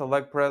you want a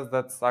leg press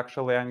that's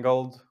actually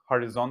angled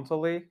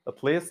horizontally,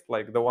 at least,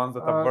 like the ones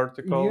that are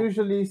vertical.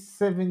 Usually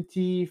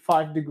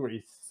 75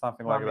 degrees.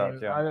 Something like that,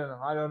 yeah. I don't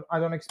know. I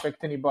don't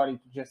expect anybody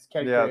to just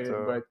calculate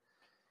it,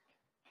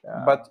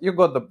 but you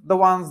got the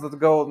ones that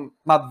go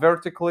not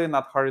vertically,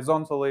 not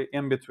horizontally,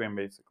 in between,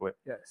 basically.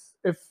 Yes.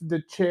 If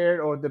the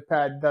chair or the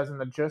pad doesn't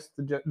adjust,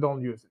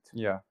 don't use it.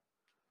 Yeah.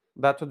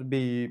 That would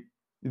be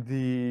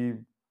the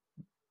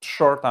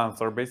short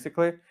answer,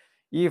 basically.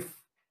 If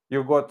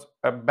you got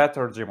a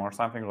better gym or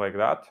something like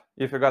that,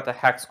 if you got a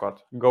hack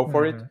squat, go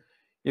for it.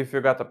 If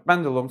you got a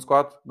pendulum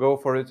squat, go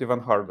for it even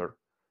harder.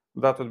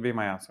 That would be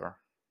my answer.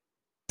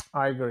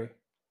 I agree.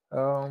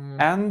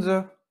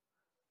 And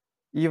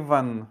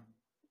even,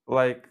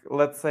 like,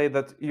 let's say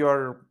that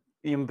you're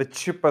in the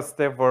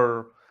cheapest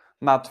ever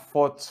not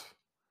fought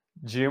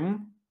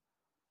gym,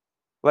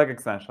 leg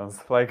extensions,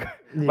 like,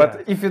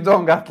 but if you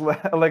don't got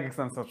leg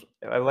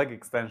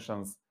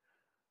extensions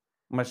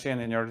machine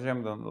in your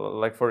gym, then,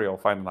 like, for real,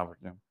 find another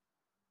gym.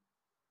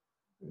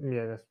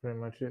 Yeah, that's pretty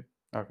much it.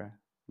 Okay,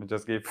 we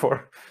just gave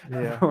 4.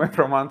 Yeah. Went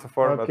from 1 to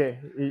 4. Okay,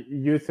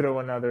 you throw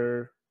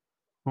another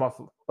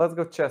muscle. Let's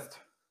go chest.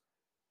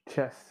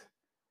 Chest.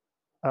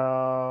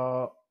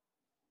 The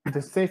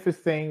safest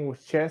thing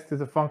with chest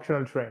is a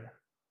functional trainer.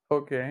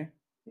 Okay.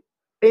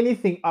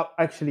 Anything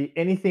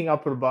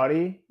upper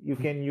body, you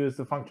can use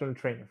the functional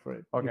trainer for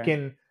it. Okay. You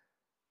can,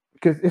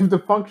 because if the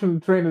functional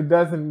trainer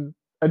doesn't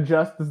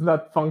adjust, it's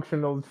not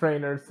functional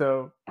trainer.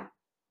 So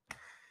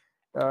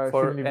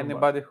for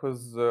anybody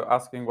who's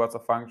asking what's a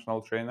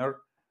functional trainer,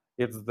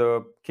 it's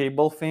the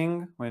cable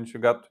thing when you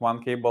got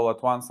one cable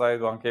at one side,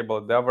 one cable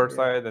at the other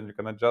side, and you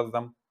can adjust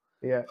them.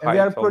 Yeah, and they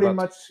are pretty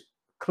much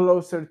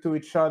closer to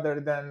each other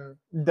than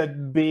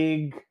that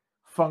big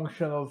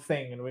functional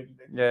thing,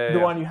 the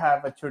one you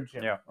have at your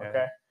gym.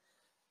 Okay.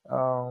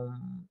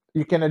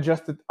 You can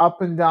adjust it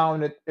up and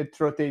down. It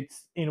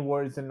rotates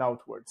inwards and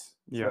outwards.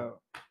 So,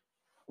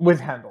 with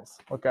handles.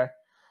 Okay.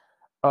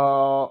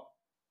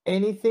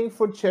 Anything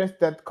for chest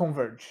that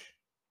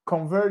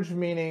converge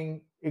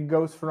meaning it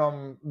goes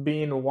from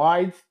being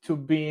wide to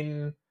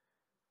being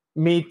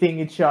meeting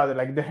each other,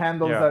 like the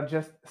handles are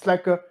just, it's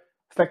like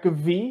a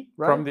V,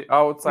 right? From the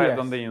outside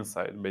on the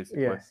inside,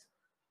 basically. Yes.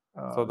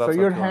 So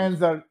your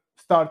hands are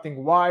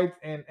starting wide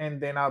and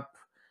then up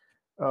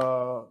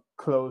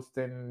closed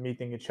and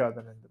meeting each other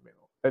in the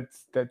middle.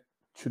 That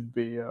should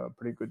be a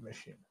pretty good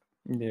machine.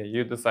 Yeah,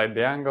 you decide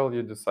the angle,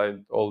 you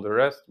decide all the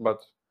rest, but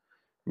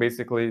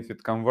basically if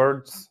it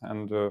converts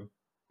and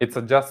it's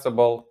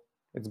adjustable,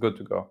 it's good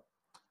to go.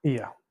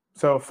 Yeah.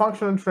 So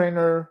functional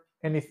trainer,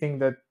 anything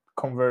that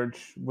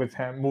converge with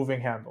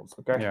moving handles.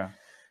 Okay. Yeah.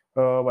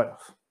 What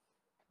else?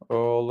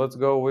 Let's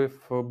go with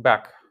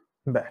back.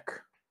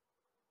 Back.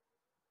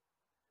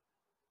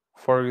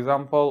 For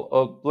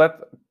example,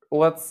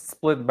 let's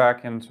split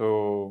back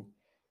into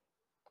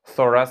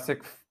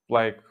thoracic,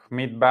 like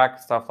mid back,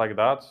 stuff like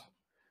that,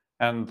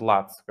 and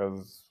lats,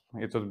 because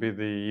it would be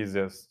the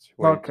easiest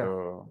way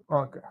to.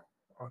 Okay.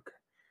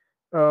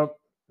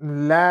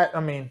 Lat. I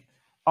mean,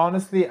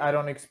 honestly, I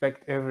don't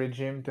expect every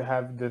gym to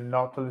have the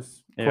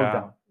Nautilus pull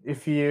down.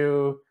 If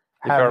you're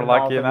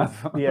lucky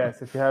enough.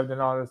 Yes, if you have the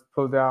Nautilus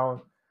pull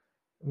down,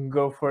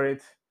 go for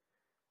it.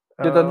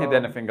 You don't need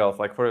anything else.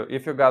 Like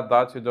if you got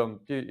that,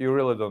 you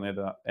really don't need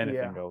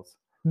anything else.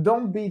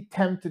 Don't be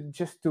tempted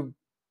just to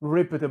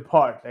rip it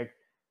apart, like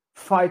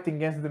fight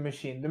against the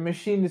machine. The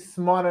machine is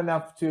smart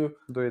enough to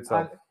do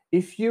itself.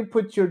 If you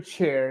put your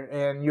chair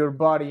and your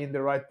body in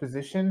the right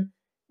position,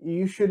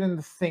 you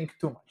shouldn't think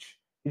too much.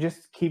 You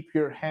just keep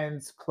your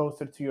hands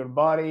closer to your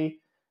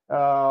body,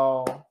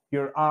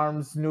 your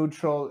arms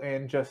neutral,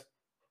 and just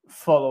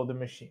follow the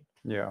machine.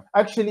 Yeah.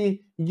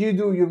 Actually, you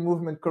do your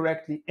movement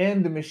correctly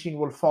and the machine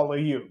will follow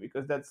you,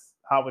 because that's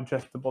how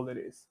adjustable it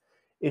is.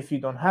 If you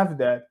don't have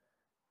that,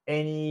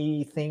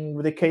 anything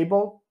with a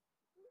cable,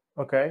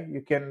 okay,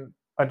 you can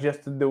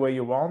adjust it the way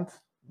you want.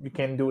 You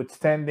can do it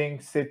standing,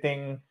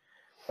 sitting,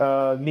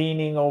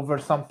 leaning over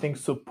something,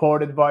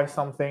 supported by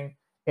something.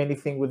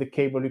 Anything with a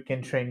cable, you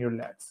can train your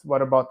lats.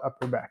 What about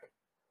upper back?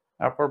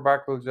 Upper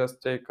back will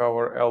just take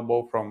our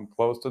elbow from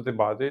close to the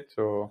body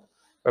to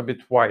a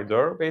bit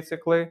wider,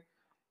 basically.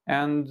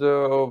 And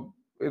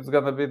it's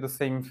gonna be the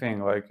same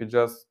thing. Like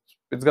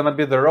it's gonna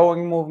be the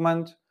rowing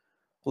movement.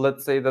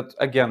 Let's say that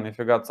again, if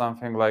you got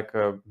something like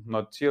a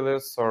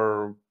Nautilus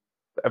or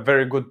a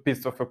very good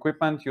piece of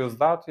equipment, use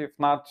that. If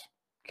not,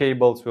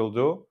 cables will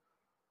do.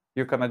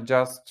 You can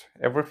adjust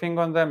everything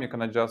on them. You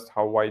can adjust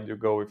how wide you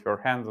go with your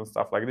hands and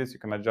stuff like this. You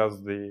can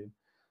adjust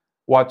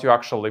what you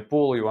actually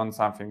pull. You want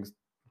something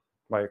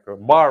like a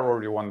bar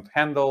or you want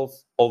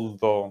handles,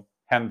 although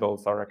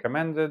handles are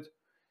recommended.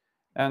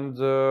 And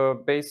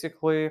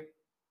basically,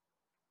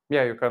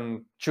 yeah, you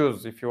can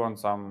choose if you want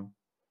some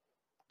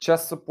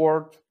chest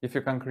support, if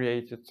you can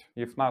create it.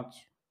 If not,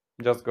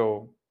 just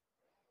go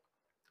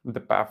the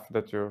path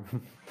that you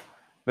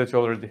that you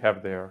already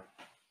have there.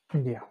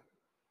 Yeah.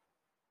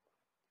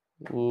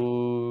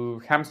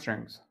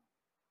 Hamstrings.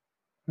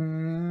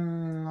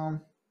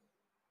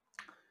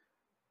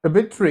 A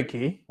bit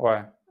tricky.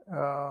 Why?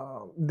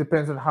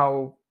 Depends on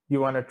how you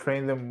want to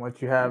train them,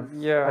 what you have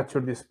Yeah. at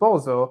your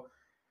disposal,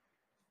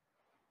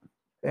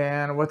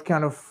 and what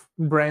kind of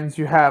brands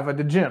you have at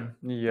the gym.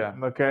 Yeah.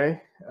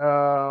 Okay.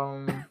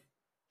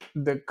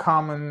 The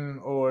common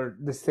or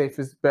the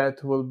safest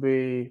bet will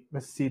be a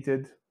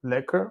seated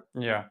lecker.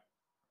 Yeah.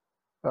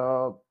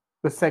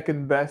 The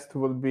second best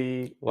will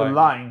be a Lying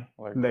lying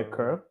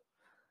lecker.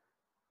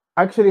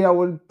 Actually, I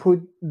will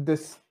put the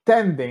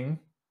standing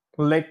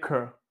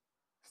lecker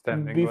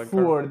Standing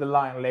before the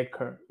lying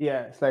lecker.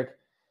 Yeah, it's like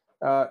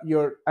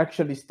you're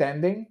actually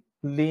standing,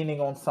 leaning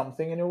on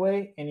something in a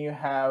way, and you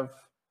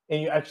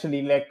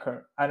actually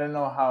lecker. I don't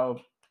know how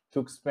to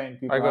explain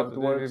people I how got it it.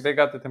 works. They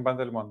got it in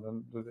Pantelimon,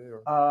 then do they?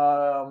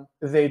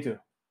 They do.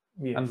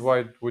 Yes. And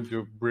why would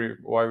you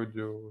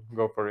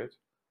go for it?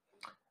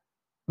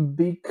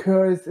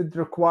 Because it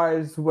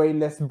requires way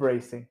less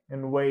bracing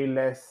and way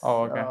less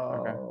Oh,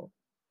 okay.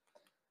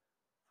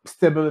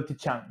 stability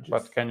challenges.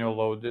 But can you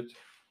load it?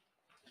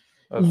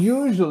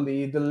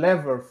 Usually the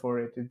lever for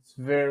it's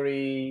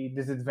very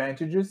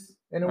disadvantageous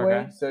in a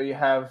way. So you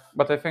have.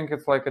 But I think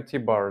it's like a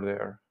T-bar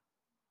there.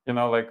 You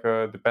know, like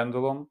the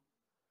pendulum.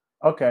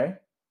 Okay.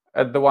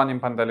 At the one in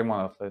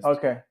Pantelimon, at least.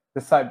 Okay.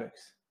 The Cybex.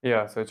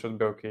 Yeah, so it should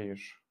be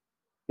okay-ish.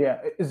 Yeah,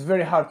 it's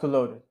very hard to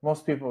load it.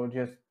 Most people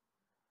just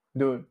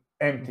do it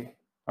empty.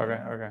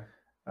 Okay.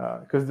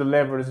 Because the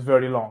lever is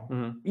very long.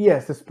 Mm-hmm.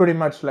 Yes, it's pretty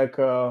much like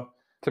a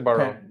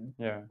T-bar.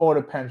 Yeah. Or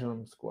a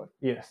pendulum squat.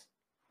 Yes.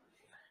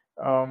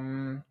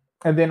 And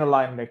then a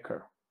line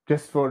lecker,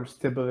 just for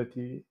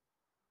stability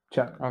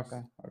challenges.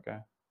 Okay.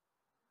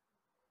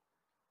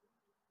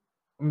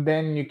 And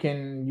then you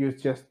can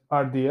use just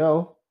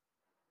RDL.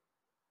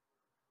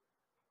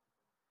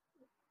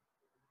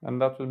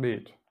 And that would be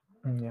it.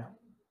 Yeah.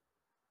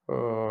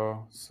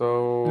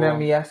 So let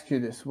me ask you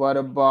this: what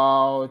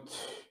about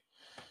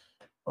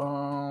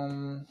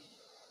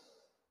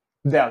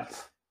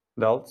delts?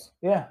 Delts?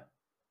 Yeah.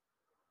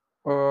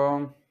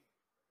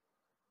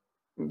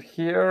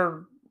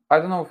 Here, I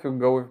don't know if you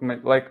go with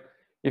like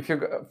if you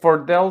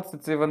for delts,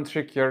 it's even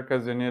trickier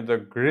because you need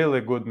a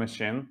really good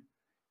machine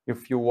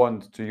if you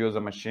want to use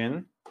a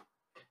machine.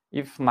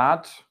 If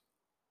not,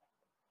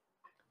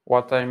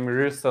 what I'm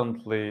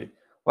recently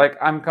like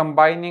I'm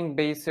combining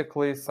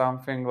basically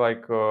something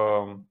like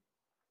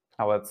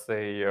let's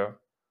say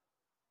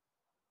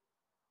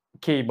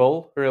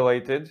cable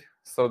related,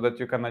 so that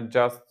you can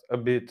adjust a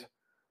bit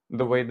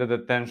the way that the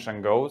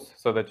tension goes,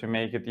 so that you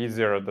make it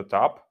easier at the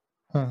top.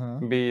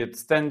 Mm-hmm. Be it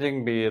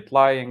standing, be it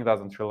lying,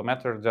 doesn't really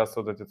matter, just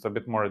so that it's a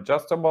bit more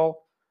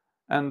adjustable.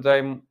 And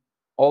I'm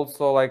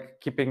also like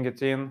keeping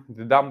it in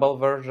the dumbbell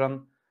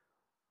version.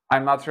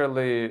 I'm not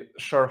really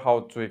sure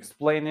how to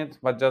explain it,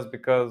 but just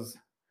because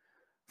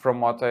from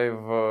what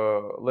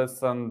I've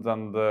listened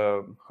and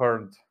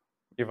heard,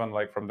 even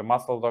like from the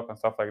muscle doc and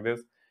stuff like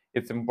this,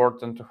 it's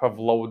important to have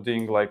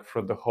loading like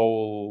for the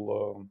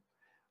whole,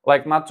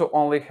 like not to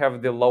only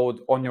have the load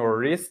on your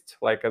wrist,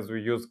 like as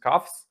we use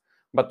cuffs,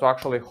 but to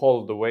actually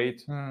hold the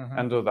weight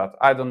and do that.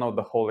 I don't know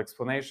the whole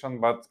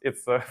explanation, but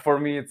it's for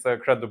me, it's a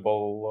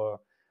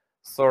credible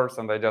source,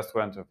 and I just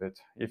went with it.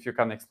 If you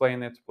can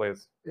explain it,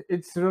 please.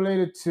 It's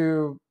related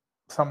to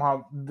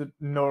somehow the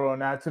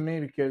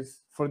neuroanatomy,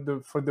 because for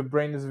the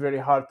brain it's very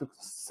hard to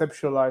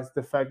conceptualize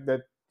the fact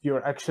that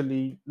you're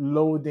actually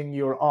loading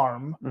your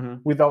arm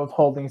without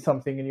holding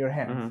something in your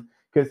hands,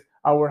 because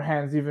our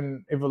hands,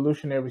 even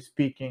evolutionary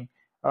speaking,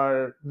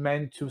 are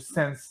meant to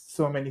sense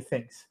so many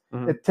things.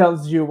 It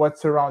tells you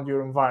what's around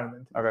your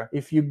environment.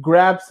 If you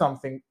grab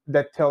something,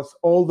 that tells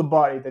all the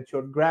body that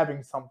you're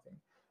grabbing something.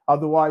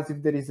 Otherwise,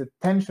 if there is a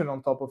tension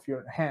on top of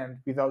your hand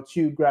without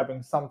you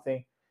grabbing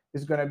something,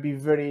 it's going to be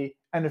very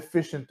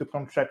inefficient to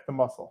contract the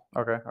muscle.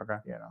 Okay.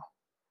 You know.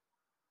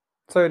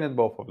 So you need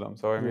both of them.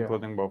 So I'm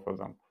including both of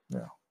them.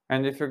 Yeah.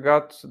 And if you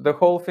got the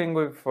whole thing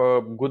with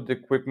good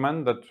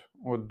equipment that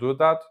would do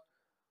that,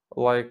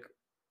 like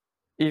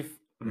if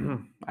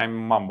I'm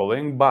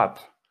mumbling, but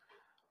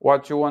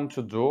what you want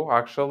to do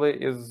actually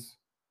is,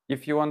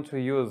 if you want to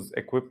use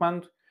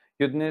equipment,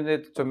 you'd need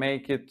it to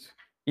make it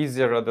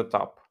easier at the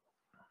top.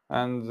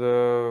 And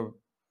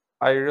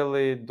I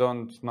really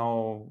don't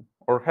know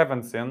or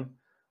haven't seen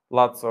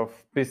lots of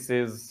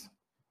PCs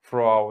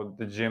throughout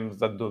the gyms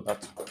that do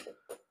that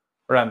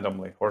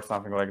randomly or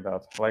something like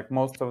that. Like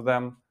most of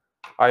them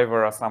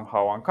either are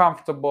somehow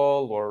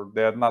uncomfortable, or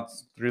they're not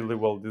really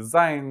well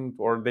designed,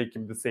 or they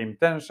keep the same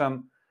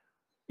tension.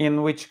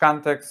 In which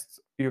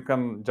context you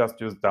can just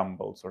use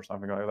dumbbells or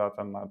something like that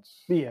and not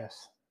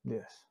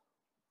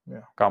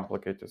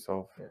complicate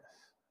yourself.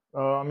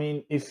 I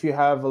mean, if you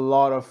have a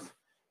lot of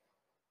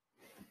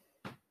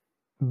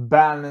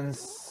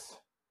balance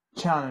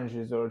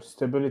challenges or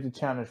stability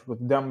challenge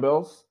with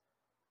dumbbells,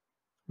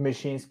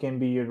 machines can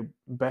be your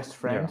best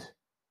friend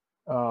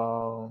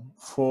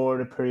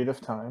for a period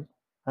of time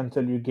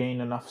until you gain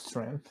enough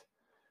strength.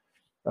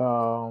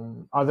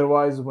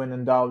 Otherwise, when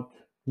in doubt,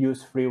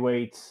 use free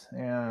weights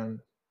and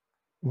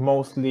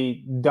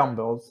mostly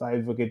dumbbells. I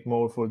advocate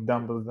more for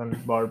dumbbells than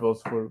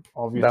barbells for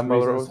obvious Dumbbell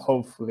reasons. rows.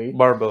 Hopefully,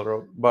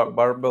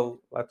 Barbell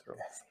laterals.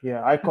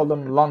 yeah, I call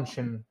them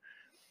luncheon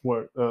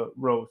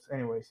rows.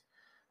 Anyways,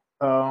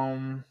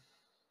 um,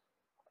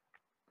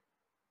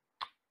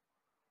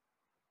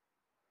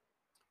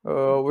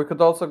 We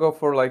could also go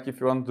for, like, if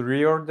you want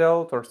rear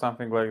delt or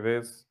something like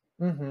this.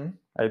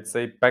 I'd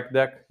say pec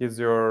deck is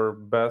your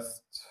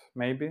best,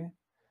 maybe.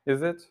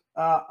 Is it?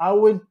 I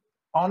would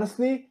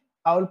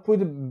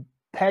put a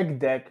peg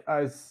deck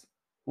as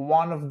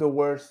one of the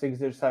worst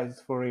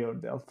exercises for rear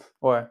delt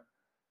Why?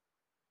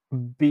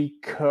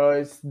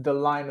 because the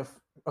line of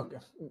okay.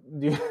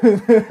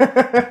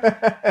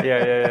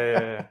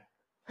 Yeah.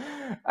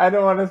 I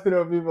don't want to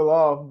throw people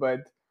off,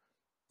 but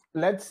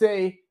let's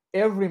say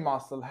every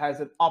muscle has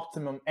an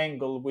optimum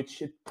angle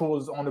which it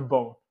pulls on a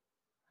bone.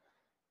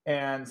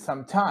 And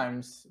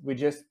sometimes we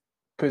just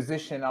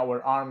position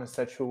our arm in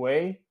such a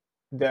way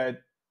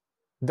that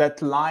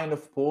that line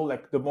of pull,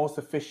 like the most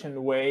efficient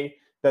way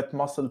that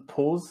muscle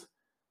pulls,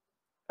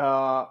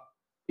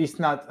 is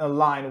not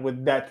aligned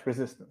with that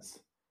resistance.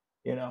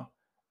 You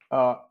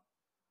know,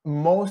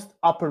 most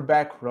upper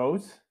back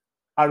rows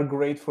are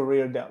great for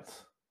rear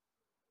delts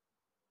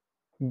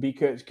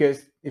because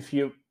if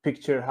you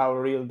picture how a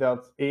real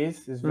delt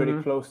is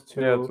very close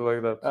to Yeah, to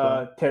like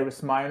that.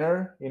 teres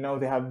minor. You know,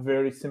 they have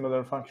very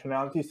similar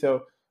functionality.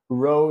 So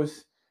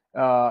rows,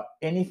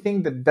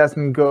 anything that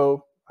doesn't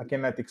go, I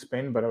cannot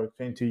explain, but I'll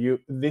explain to you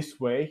this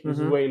way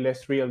is way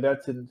less real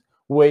delts and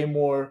way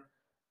more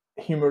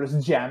humerus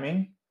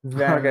jamming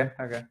than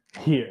Okay.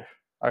 here.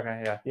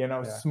 Okay, yeah. You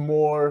know, Yeah. it's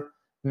more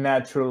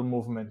natural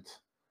movement.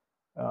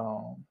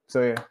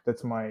 So yeah,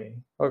 that's my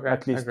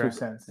at least agree. 2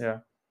 cents. Yeah.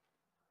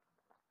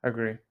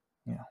 Agree.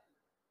 Yeah.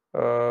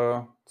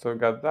 So we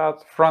got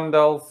that. Front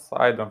delts,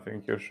 I don't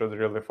think you should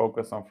really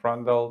focus on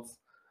front delts.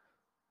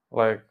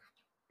 Like,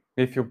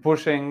 if you're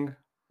pushing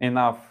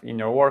enough in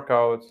your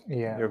workout,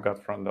 Yeah. you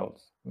got front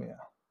delts.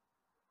 Yeah.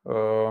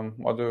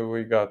 What do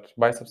we got?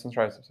 Biceps and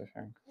triceps, I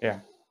think. Yeah.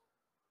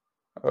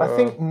 I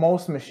think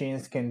most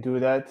machines can do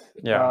that.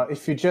 Yeah.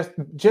 If you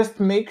just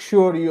make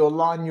sure you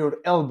align your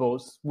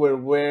elbows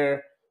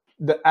where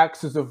the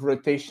axis of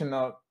rotation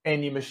of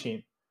any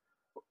machine.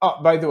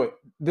 Oh, by the way,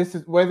 this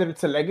is whether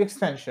it's a leg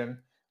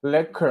extension,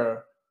 leg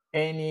curl,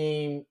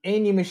 any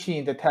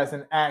machine that has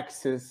an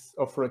axis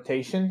of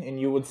rotation, and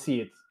you would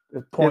see it,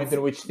 the point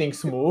in which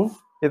things move.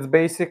 It's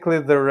basically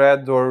the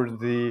red or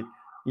the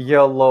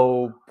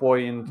yellow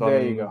point There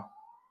on you go.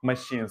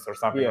 machines or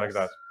something like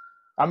that.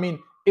 I mean,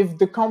 if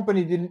the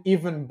company didn't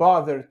even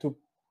bother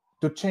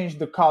to change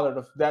the color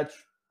of that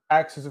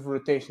axis of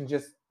rotation,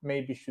 just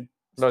maybe should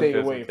stay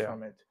away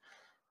from it.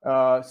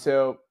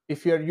 So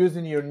if you're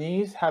using your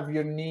knees, have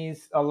your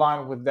knees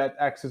aligned with that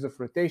axis of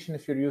rotation.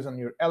 If you're using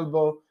your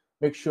elbow,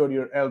 make sure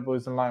your elbow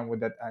is aligned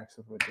with that axis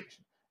of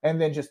rotation, and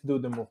then just do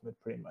the movement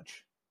pretty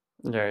much.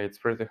 Yeah, it's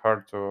pretty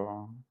hard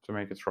to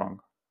make it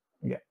wrong.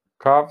 Yeah.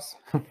 Calves,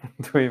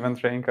 to even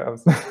train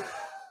calves.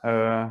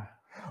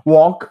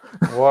 Walk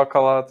a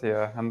lot,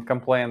 yeah, and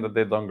complain that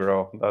they don't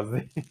grow. That's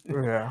the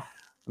yeah.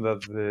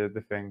 That's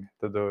the thing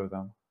to do with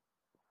them.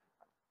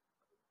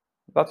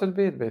 That would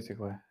be it,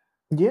 basically.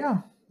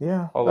 Yeah.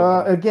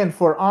 Again,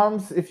 for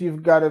arms, if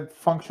you've got a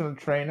functional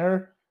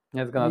trainer,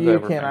 it's gonna you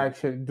can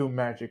actually do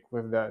magic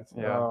with that.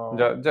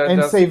 Yeah.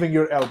 And saving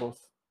your elbows.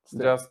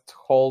 Still. Just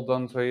hold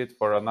on to it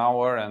for an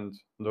hour and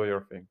do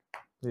your thing.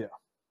 Yeah.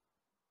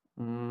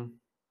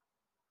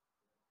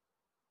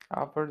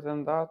 Other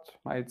than that,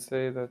 I'd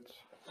say that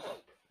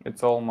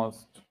it's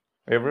almost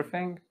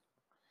everything.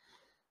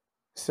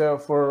 So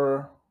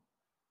for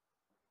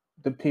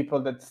the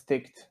people that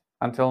sticked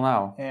until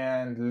now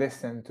and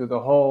listen to the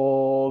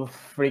whole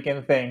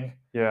freaking thing,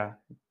 yeah,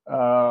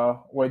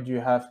 what do you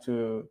have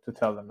to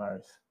tell them,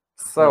 Maris?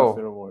 So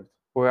the reward?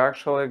 We're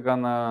actually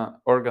gonna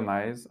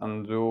organize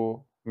and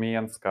do, me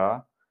and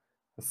Ska,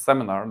 a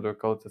seminar. Do you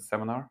call it a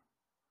seminar?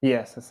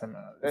 Yes, a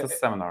seminar. It's a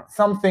seminar.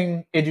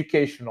 Something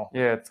educational.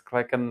 Yeah, it's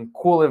like a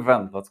cool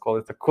event. Let's call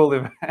it a cool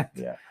event.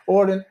 Yeah.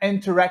 Or an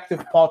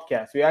interactive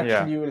podcast. We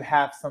actually will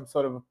have some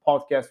sort of a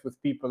podcast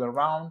with people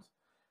around.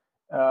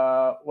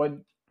 What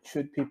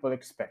should people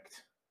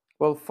expect?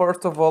 Well,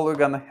 first of all, we're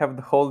gonna have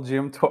the whole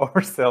gym to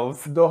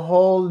ourselves. The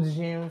whole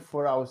gym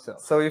for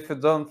ourselves. So if you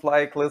don't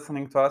like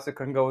listening to us, you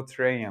can go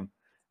train.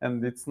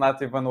 And it's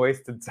not even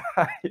wasted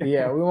time.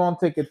 Yeah, we won't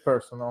take it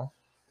personal.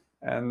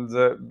 And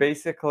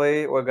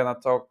basically, we're gonna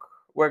talk.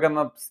 We're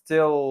gonna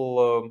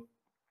still.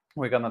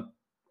 We're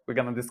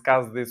gonna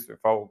discuss this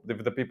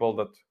with the people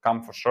that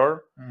come for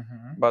sure.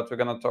 But we're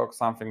gonna talk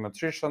something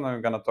nutrition, and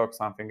we're gonna talk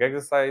something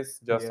exercise,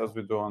 just as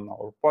we do on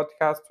our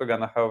podcast. We're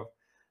gonna have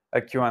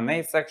a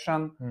Q&A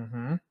section.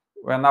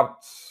 We're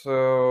not.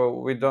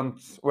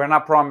 We're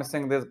not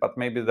promising this, but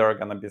maybe there are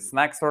gonna be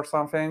snacks or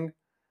something,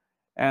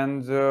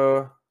 and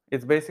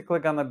it's basically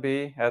gonna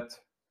be at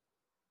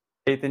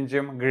 18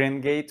 Gym,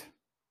 Greengate.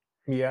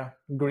 Yeah,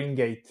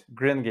 Greengate.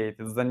 Greengate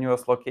is the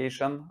newest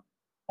location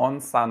on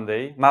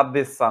Sunday. Not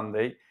this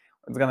Sunday.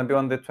 It's gonna be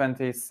on the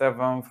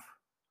 27th.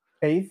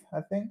 8th,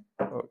 I think.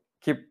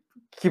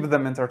 keep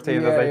them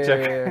entertained yeah, as I yeah,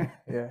 check.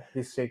 yeah.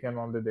 He's checking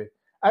on the day.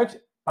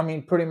 Actually, I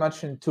mean, pretty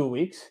much in 2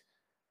 weeks,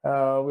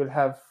 we'll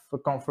have a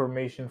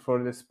confirmation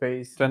for the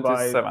space by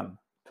 27.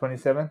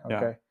 27. Yeah.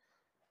 Okay.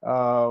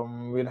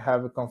 We'll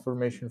have a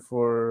confirmation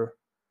for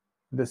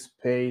the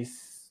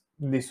space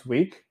this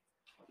week.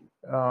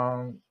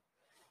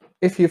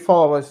 If you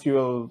follow us,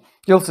 You'll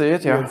see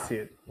it, you'll yeah. see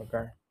it.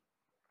 Okay.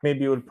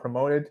 Maybe we'll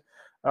promote it.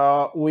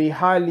 We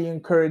highly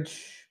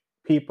encourage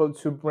people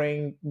to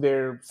bring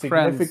their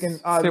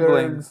significant Friends, others,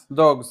 siblings,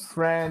 dogs.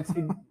 friends.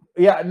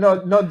 Yeah,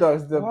 not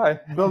does. The Why?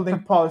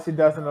 building policy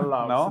doesn't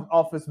allow. It's an No?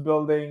 office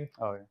building.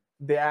 Oh, yeah.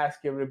 They ask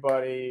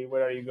everybody,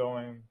 where are you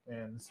going?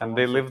 And so And on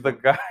they so leave the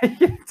forth.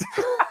 guy.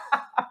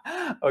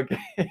 Okay.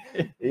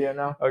 You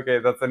know? Okay,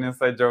 that's an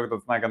inside joke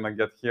that's not gonna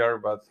get here,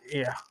 but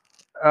Yeah.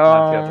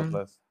 not yet at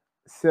least.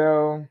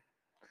 So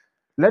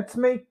let's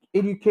make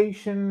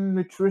education,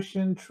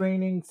 nutrition,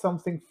 training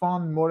something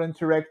fun, more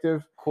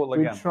interactive. Cool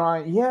We're again.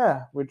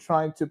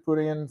 trying to put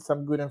in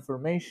some good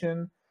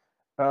information.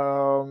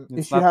 It's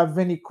If you not- have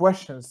any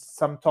questions,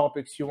 some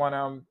topics you want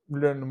to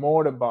learn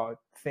more about,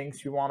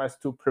 things you want us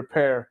to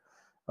prepare,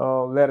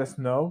 let us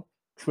know.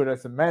 Shoot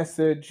us a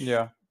message.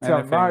 Yeah. Tell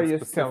Anything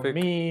Marius, tell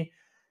specific. me,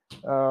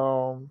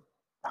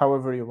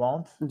 however you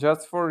want.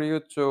 Just for you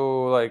to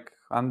like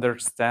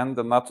understand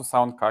and not to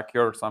sound cocky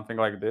or something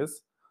like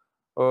this.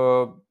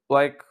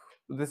 Like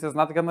this is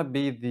not gonna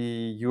be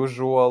the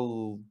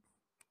usual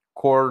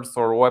course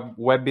or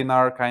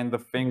webinar kind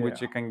of thing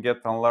which Yeah. you can get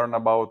and learn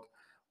about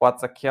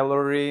what's a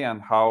calorie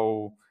and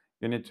how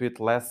you need to eat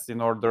less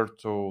in order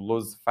to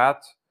lose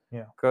fat.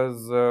 Yeah.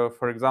 Because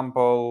for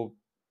example,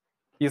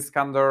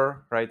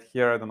 Iskander right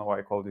here, I don't know why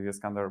I called you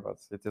Iskander, but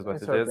it is what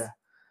It's it is.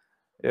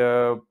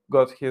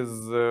 Got his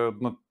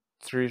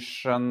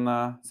nutrition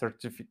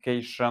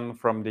certification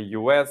from the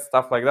US,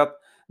 stuff like that.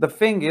 The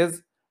thing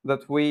is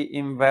that we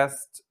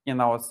invest in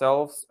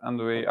ourselves and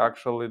we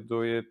actually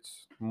do it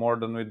more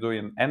than we do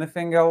in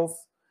anything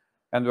else.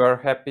 And we are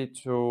happy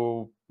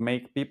to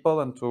make people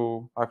and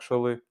to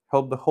actually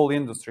help the whole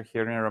industry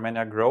here in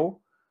Romania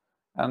grow.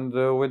 And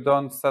we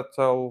don't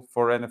settle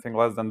for anything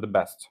less than the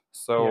best.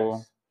 So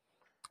Yes.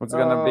 it's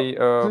gonna be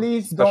a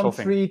Please special don't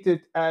thing. treat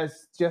it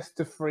as just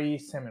a free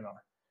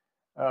seminar.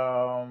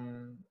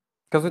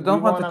 Because we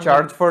don't want to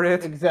charge for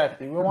it.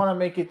 Exactly. We want to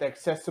make it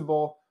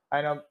accessible.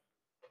 I know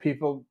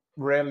people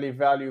rarely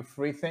value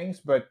free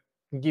things, but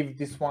give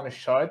this one a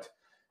shot.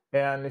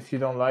 And if you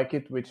don't like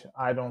it, which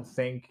I don't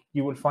think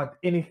you will find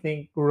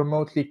anything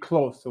remotely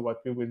close to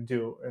what we will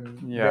do and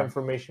the Yeah.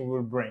 information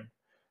we'll bring,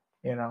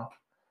 you know.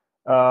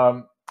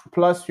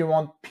 Plus, you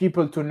want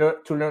people to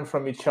learn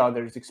from each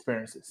other's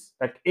experiences.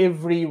 Like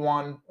every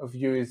one of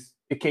you is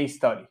a case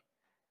study.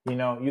 You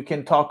know, you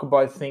can talk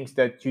about things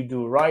that you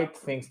do right,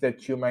 things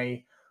that you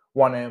may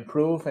want to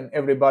improve, and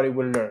everybody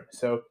will learn.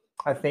 So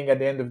I think at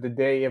the end of the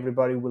day,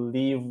 everybody will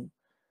leave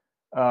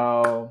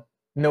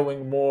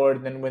knowing more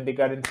than when they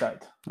got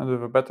inside. And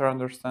with a better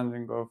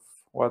understanding of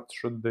what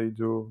should they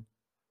do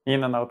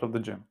in and out of the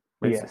gym,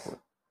 basically. Yes.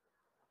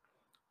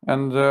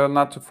 And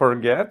not to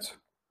forget,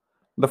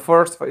 the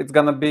first, it's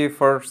gonna be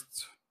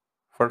first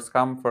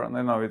come,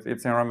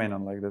 it's in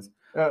Romanian like this.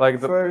 Like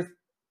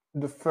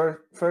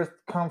first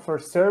come,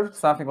 first served.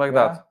 Something like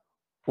that.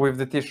 With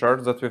the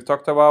t-shirts that we've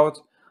talked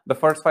about, the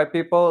first 5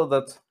 people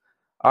that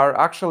are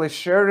actually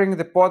sharing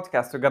the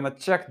podcast, we're gonna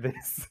check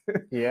this.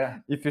 Yeah.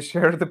 If you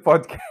share the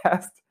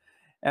podcast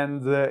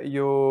and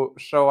you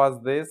show us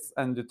this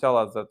and you tell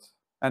us that,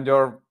 and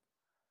you're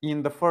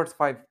in the first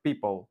 5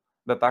 people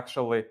that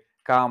actually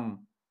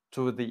come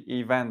to the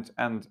event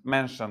and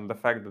mention the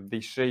fact that they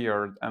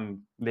shared and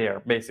they're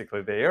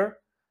basically there,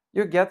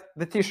 you get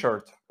the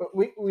t-shirt. But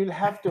we'll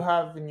have to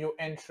have a new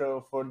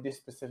intro for this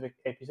specific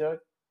episode.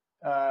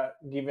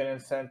 Give an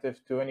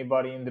incentive to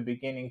anybody in the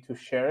beginning to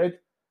share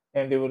it,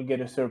 and they will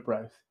get a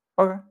surprise.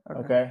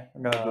 Okay.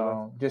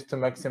 Just to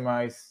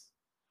maximize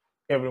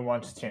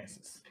everyone's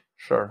chances.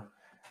 Sure.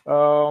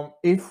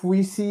 If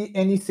we see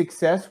any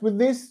success with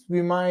this,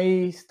 we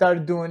might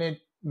start doing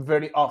it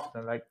very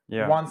often, like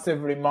once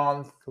every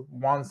month,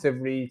 once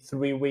every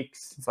 3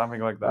 weeks,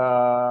 something like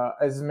that.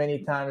 As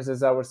many times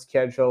as our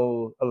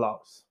schedule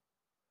allows.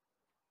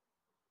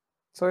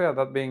 So yeah,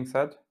 that being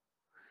said,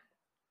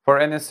 for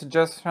any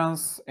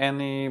suggestions,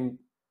 any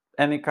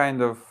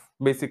kind of,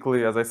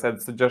 basically, as I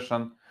said,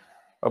 suggestion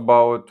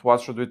about what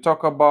should we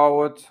talk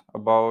about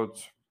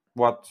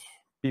what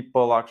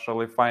people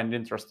actually find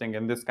interesting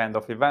in this kind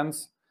of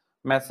events,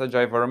 message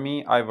either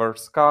me, either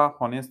Ska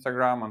on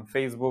Instagram, on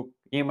Facebook,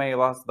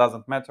 email us,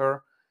 doesn't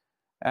matter.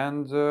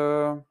 And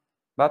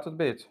that would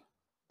be it.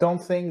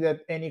 Don't think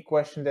that any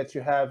question that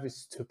you have is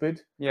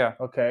stupid. Yeah.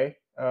 Okay.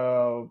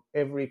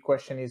 Every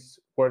question is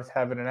worth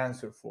having an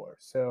answer for.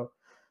 So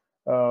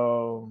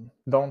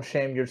don't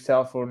shame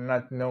yourself for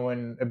not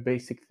knowing a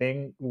basic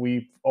thing.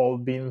 We've all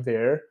been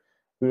there.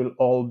 We'll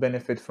all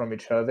benefit from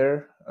each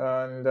other,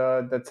 and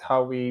that's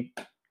how we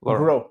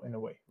grow in a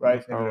way,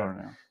 right?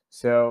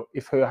 So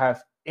if you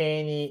have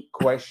any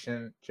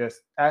question,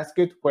 just ask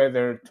it,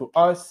 whether to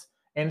us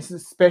and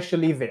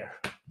especially there.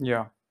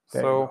 Yeah.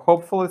 So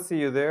hopefully see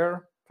you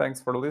there. Thanks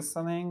for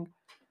listening.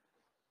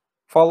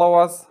 Follow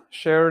us,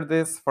 share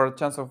this for a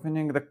chance of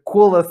winning the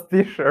coolest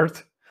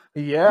t-shirt.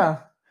 Yeah.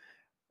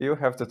 You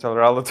have to tell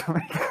Rallo to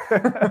make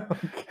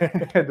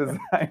a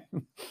design.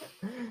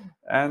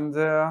 And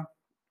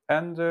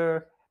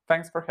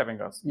thanks for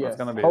having us. Yes. That's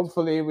gonna be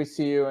Hopefully we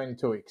see you in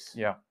 2 weeks.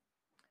 Yeah.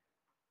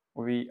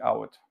 We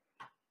out.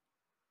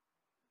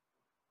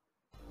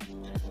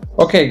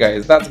 Okay,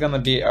 guys, that's gonna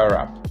be a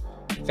wrap.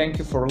 Thank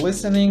you for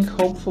listening.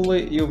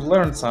 Hopefully you've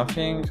learned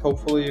something.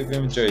 Hopefully you've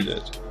enjoyed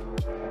it.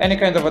 Any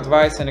kind of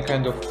advice, any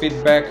kind of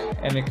feedback,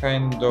 any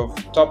kind of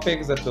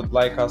topics that you'd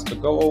like us to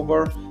go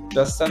over,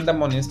 just send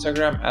them on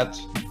Instagram at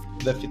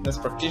The Fitness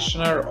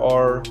Practitioner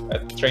or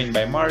at Trained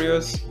by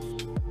Marius.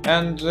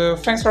 And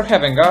thanks for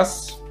having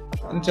us.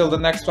 Until the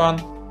next one,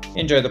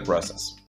 enjoy the process.